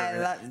exactly.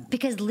 that.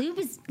 Because lube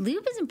is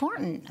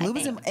important. I Lube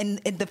is, think. and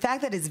the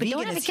fact that it's But vegan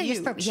don't have is to kill your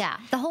huge. sperm. Yeah,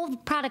 the whole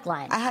product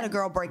line. I had a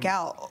girl break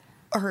out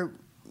her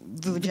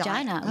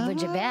vagina.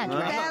 Bad,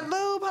 right? Bad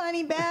lube,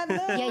 honey, bad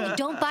lube. Yeah, you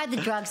don't buy the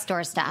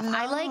drugstore stuff. No.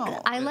 I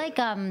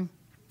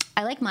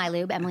like my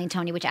lube, Emily and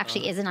Tony, which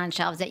actually isn't on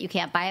shelves that you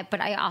can't buy it. But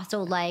I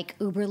also like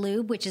Uber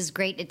Lube, which is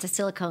great. It's a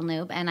silicone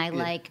lube, and I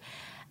like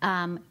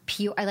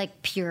Pure. I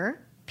like Pure.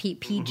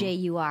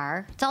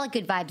 PJUR. It's all at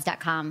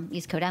goodvibes.com.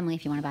 Use code Emily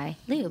if you want to buy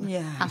lube.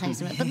 Yeah. I'll tell you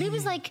some. But lube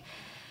is like,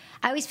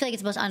 I always feel like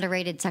it's the most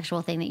underrated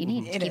sexual thing that you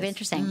need to keep it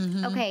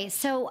interesting. Okay,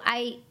 so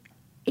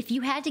if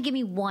you had to give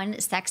me one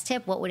sex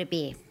tip, what would it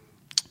be?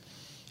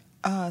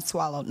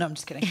 Swallow. No, I'm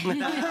just kidding.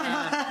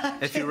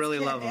 If you really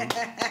love them.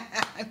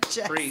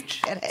 Just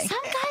Preach. kidding.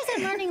 Some guys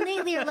I'm learning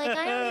lately are like,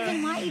 I don't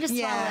even want you to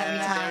swallow every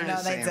time.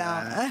 No, they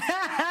don't.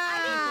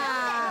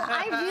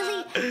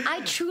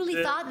 I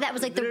truly thought that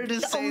was like They're the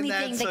just saying only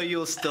that thing so that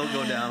you'll still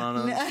go down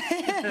on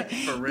them.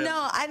 For real.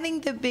 No, I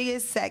think the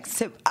biggest sex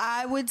tip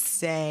I would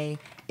say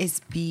is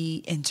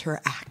be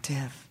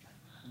interactive.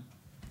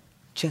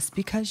 Just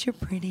because you're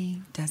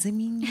pretty doesn't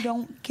mean you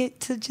don't get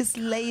to just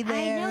lay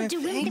there. I know.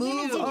 Do women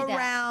move do that?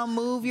 around,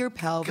 move your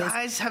pelvis.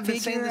 Guys have been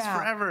saying this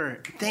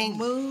forever. Thank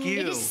you.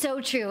 It is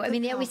so true. I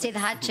mean, they always say the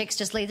hot chicks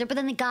just lay there, but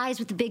then the guys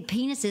with the big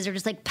penises are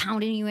just like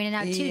pounding you in and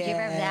out too. Do you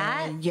ever have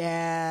that?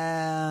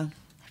 Yeah.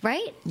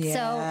 Right?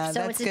 Yeah, so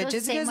that's it's good. goes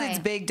Just the same because way. it's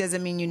big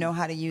doesn't mean you know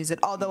how to use it.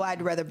 Although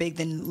I'd rather big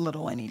than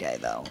little any day,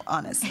 though.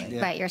 Honestly,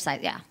 Right, your size,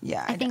 yeah.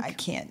 yeah. I think I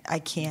can't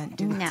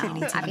do no.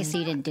 teeny.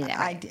 Obviously, you didn't do that.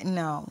 Right?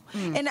 No.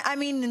 And I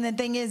mean, and the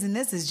thing is, and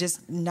this is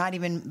just not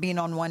even being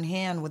on one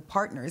hand with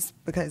partners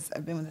because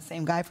I've been with the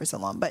same guy for so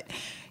long. But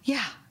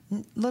yeah,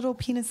 little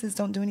penises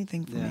don't do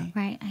anything for me.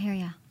 Right, I hear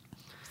you.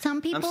 Some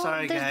people. I'm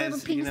sorry, there's little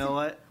guys. You know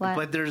penises- what?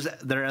 But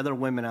there are other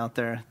women out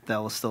there that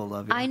will still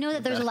love you. I know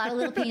that there's a lot of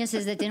little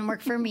penises that didn't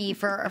work for me,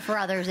 for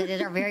others that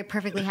are very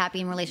perfectly happy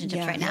in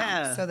relationships right now.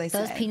 Yeah. So they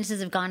Those say. penises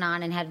have gone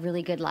on and had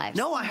really good lives.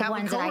 No, I The have a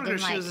ones that I coworker. didn't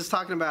She like. was just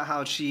talking about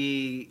how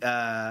she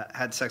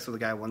had sex with a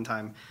guy one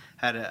time,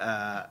 had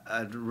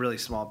a really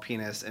small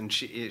penis, and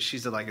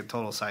she's like a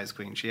total size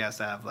queen. She has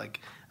to have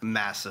like a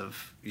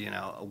massive,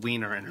 a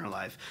wiener in her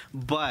life.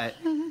 But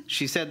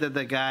she said that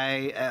the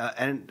guy,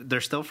 and they're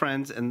still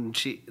friends, and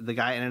the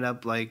guy ended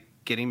up like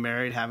getting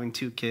married, having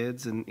 2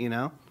 kids, and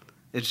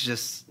it's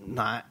just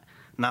not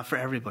for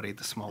everybody.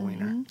 The small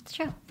wiener. It's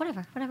true.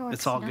 Whatever works.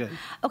 It's all good.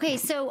 Okay,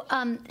 so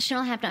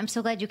Shanola Hampton, I'm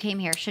so glad you came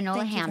here. Shanola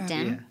Thank you for having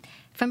Hampton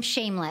from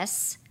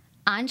Shameless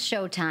on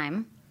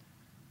Showtime,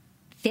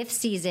 5th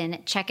season.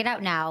 Check it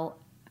out now.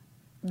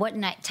 What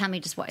night? Tell me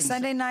just what.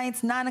 Sunday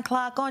nights,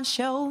 9:00 on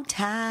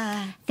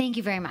Showtime. Thank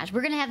you very much.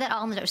 We're going to have that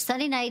all in the show.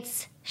 Sunday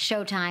nights,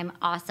 Showtime.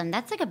 Awesome.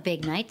 That's like a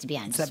big night to be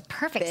on. It's a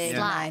perfect Big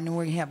slot. night, and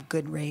we have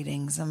good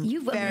ratings.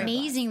 You've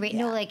amazing ratings.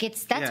 No, like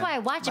that's why I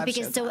watch it, Love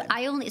because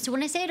Showtime. so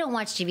when I say I don't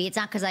watch TV, it's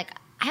not because like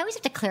I always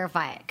have to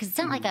clarify it, because it's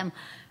not like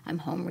I'm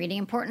home reading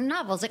important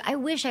novels. Like I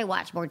wish I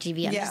watched more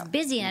TV. I'm just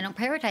busy and I don't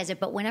prioritize it.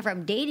 But whenever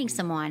I'm dating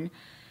someone,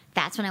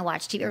 that's when I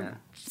watch TV or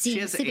She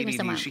has sleeping with ADD.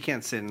 someone. She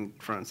can't sit in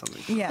front of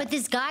something. Yeah. But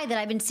this guy that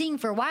I've been seeing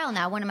for a while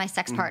now, one of my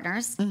sex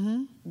partners,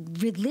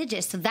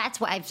 religious. So that's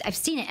why I've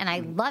seen it and I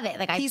love it.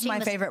 Like He's my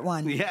favorite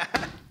one. Yeah.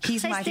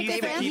 He's Should I my stick with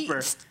favorite. him?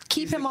 Keeper.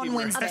 Keep He's him the on keeper.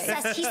 Wednesday.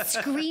 Obsessed. He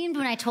screamed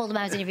when I told him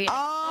I was interviewing.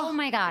 Oh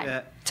my god!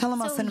 Yeah. Tell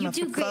him I'll So send him you a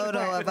do great photo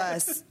work. of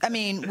us. I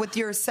mean, with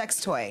your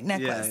sex toy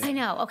necklace. Yeah. I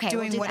know. Okay, we'll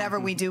Doing do whatever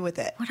that. we do with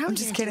it. What are I'm we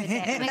just gonna do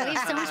kidding. with it? Oh my God, we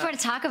have so much more to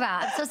talk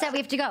about. I'm so sad we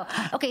have to go.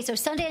 Okay, so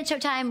Sunday on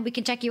Showtime, we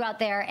can check you out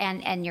there,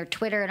 and your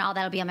Twitter and all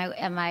that'll be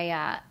on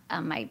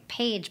my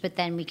page. But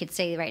then we could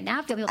say right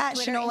now, if you want At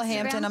Twitter, Shanola Instagram.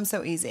 Hampton, I'm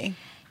so easy.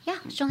 Yeah,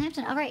 Shanola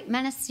Hampton. All right,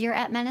 Menace, you're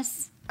at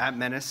Menace. At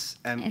Menace,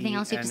 Anything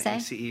else you have to say?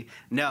 MENACE.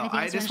 No, Anything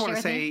I else you just wanna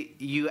want to share with say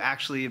you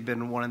actually have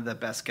been one of the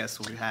best guests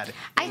we've had in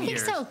I think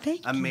years. so.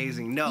 Thank you.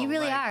 Amazing. No, You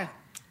really like,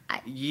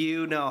 are.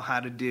 You know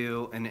how to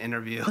do an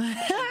interview.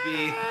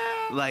 Be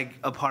like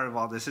a part of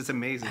all this. It's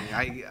amazing.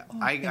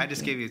 I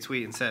just gave you a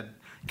tweet and said,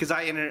 because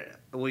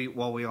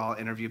we all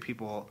interview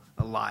people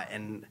a lot,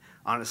 and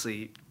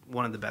honestly,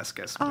 one of the best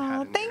guests we've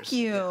had in thank years.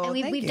 you. And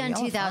Thank we've you. done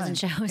Y'all are 2,000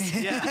 fun. shows.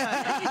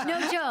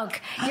 No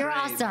joke. You're Great.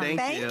 awesome.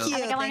 Thank you. you. I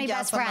think I want to Thank be y'all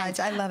best so friends. much.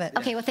 I love it.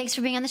 Okay, well, thanks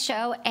for being on the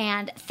show,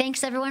 and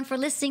thanks everyone for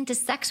listening to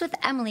Sex with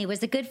Emily.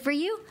 Was it good for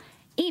you?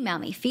 Email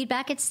me,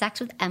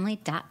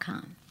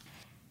 feedback@sexwithemily.com.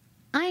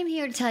 I'm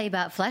here to tell you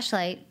about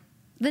Fleshlight,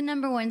 the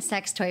 #1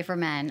 sex toy for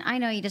men. I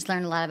know you just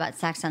learned a lot about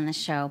sex on this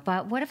show,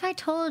 but what if I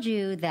told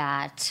you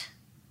that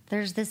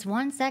there's this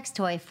one sex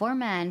toy for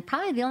men,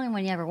 probably the only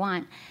one you ever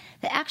want,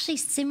 that actually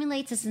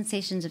simulates the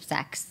sensations of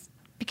sex?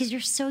 Because you're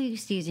so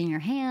used to using your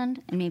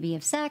hand, and maybe you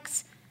have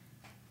sex,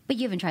 but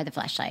you haven't tried the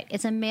Fleshlight.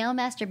 It's a male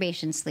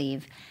masturbation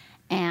sleeve,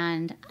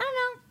 and I don't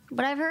know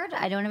what I've heard.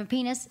 I don't have a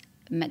penis.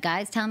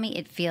 Guys tell me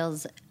it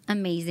feels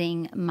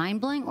amazing,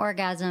 mind-blowing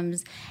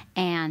orgasms,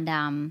 and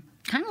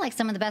kind of like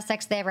some of the best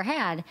sex they ever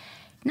had.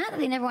 Not that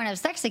they never want to have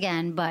sex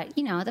again, but,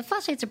 the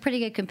Fleshlight's a pretty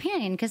good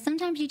companion because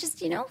sometimes you just,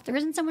 there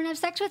isn't someone to have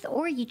sex with,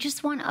 or you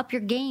just want to up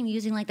your game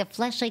using like the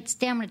Fleshlight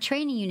Stamina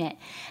Training Unit.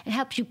 It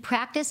helps you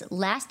practice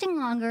lasting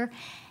longer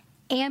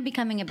and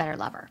becoming a better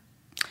lover.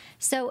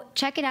 So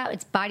check it out.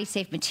 It's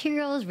body-safe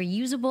materials,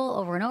 reusable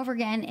over and over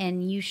again,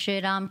 and you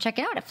should check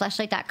it out at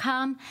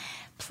fleshlight.com.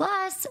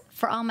 Plus,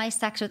 for all my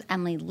Sex with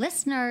Emily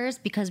listeners,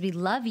 because we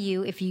love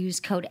you, if you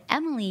use code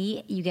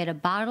Emily, you get a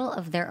bottle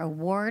of their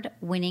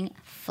award-winning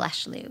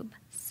Flesh Lube.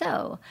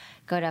 So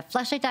go to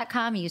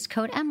fleshlight.com, use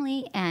code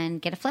Emily,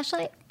 and get a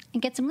Fleshlight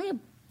and get some lube.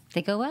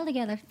 They go well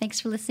together. Thanks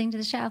for listening to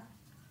the show.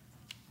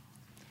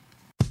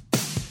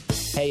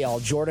 Hey, y'all.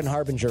 Jordan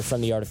Harbinger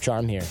from The Art of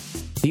Charm here.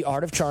 The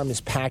Art of Charm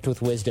is packed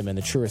with wisdom in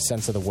the truest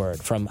sense of the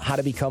word, from how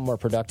to become more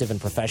productive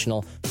and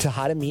professional to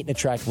how to meet and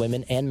attract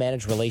women and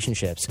manage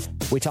relationships.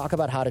 We talk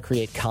about how to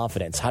create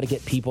confidence, how to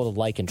get people to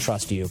like and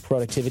trust you,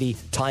 productivity,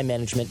 time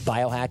management,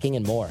 biohacking,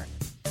 and more.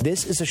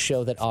 This is a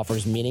show that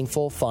offers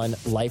meaningful, fun,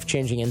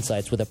 life-changing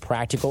insights with a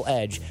practical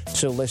edge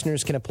so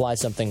listeners can apply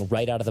something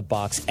right out of the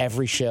box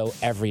every show,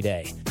 every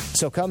day.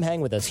 So come hang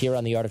with us here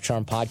on the Art of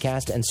Charm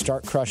podcast and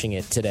start crushing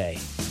it today.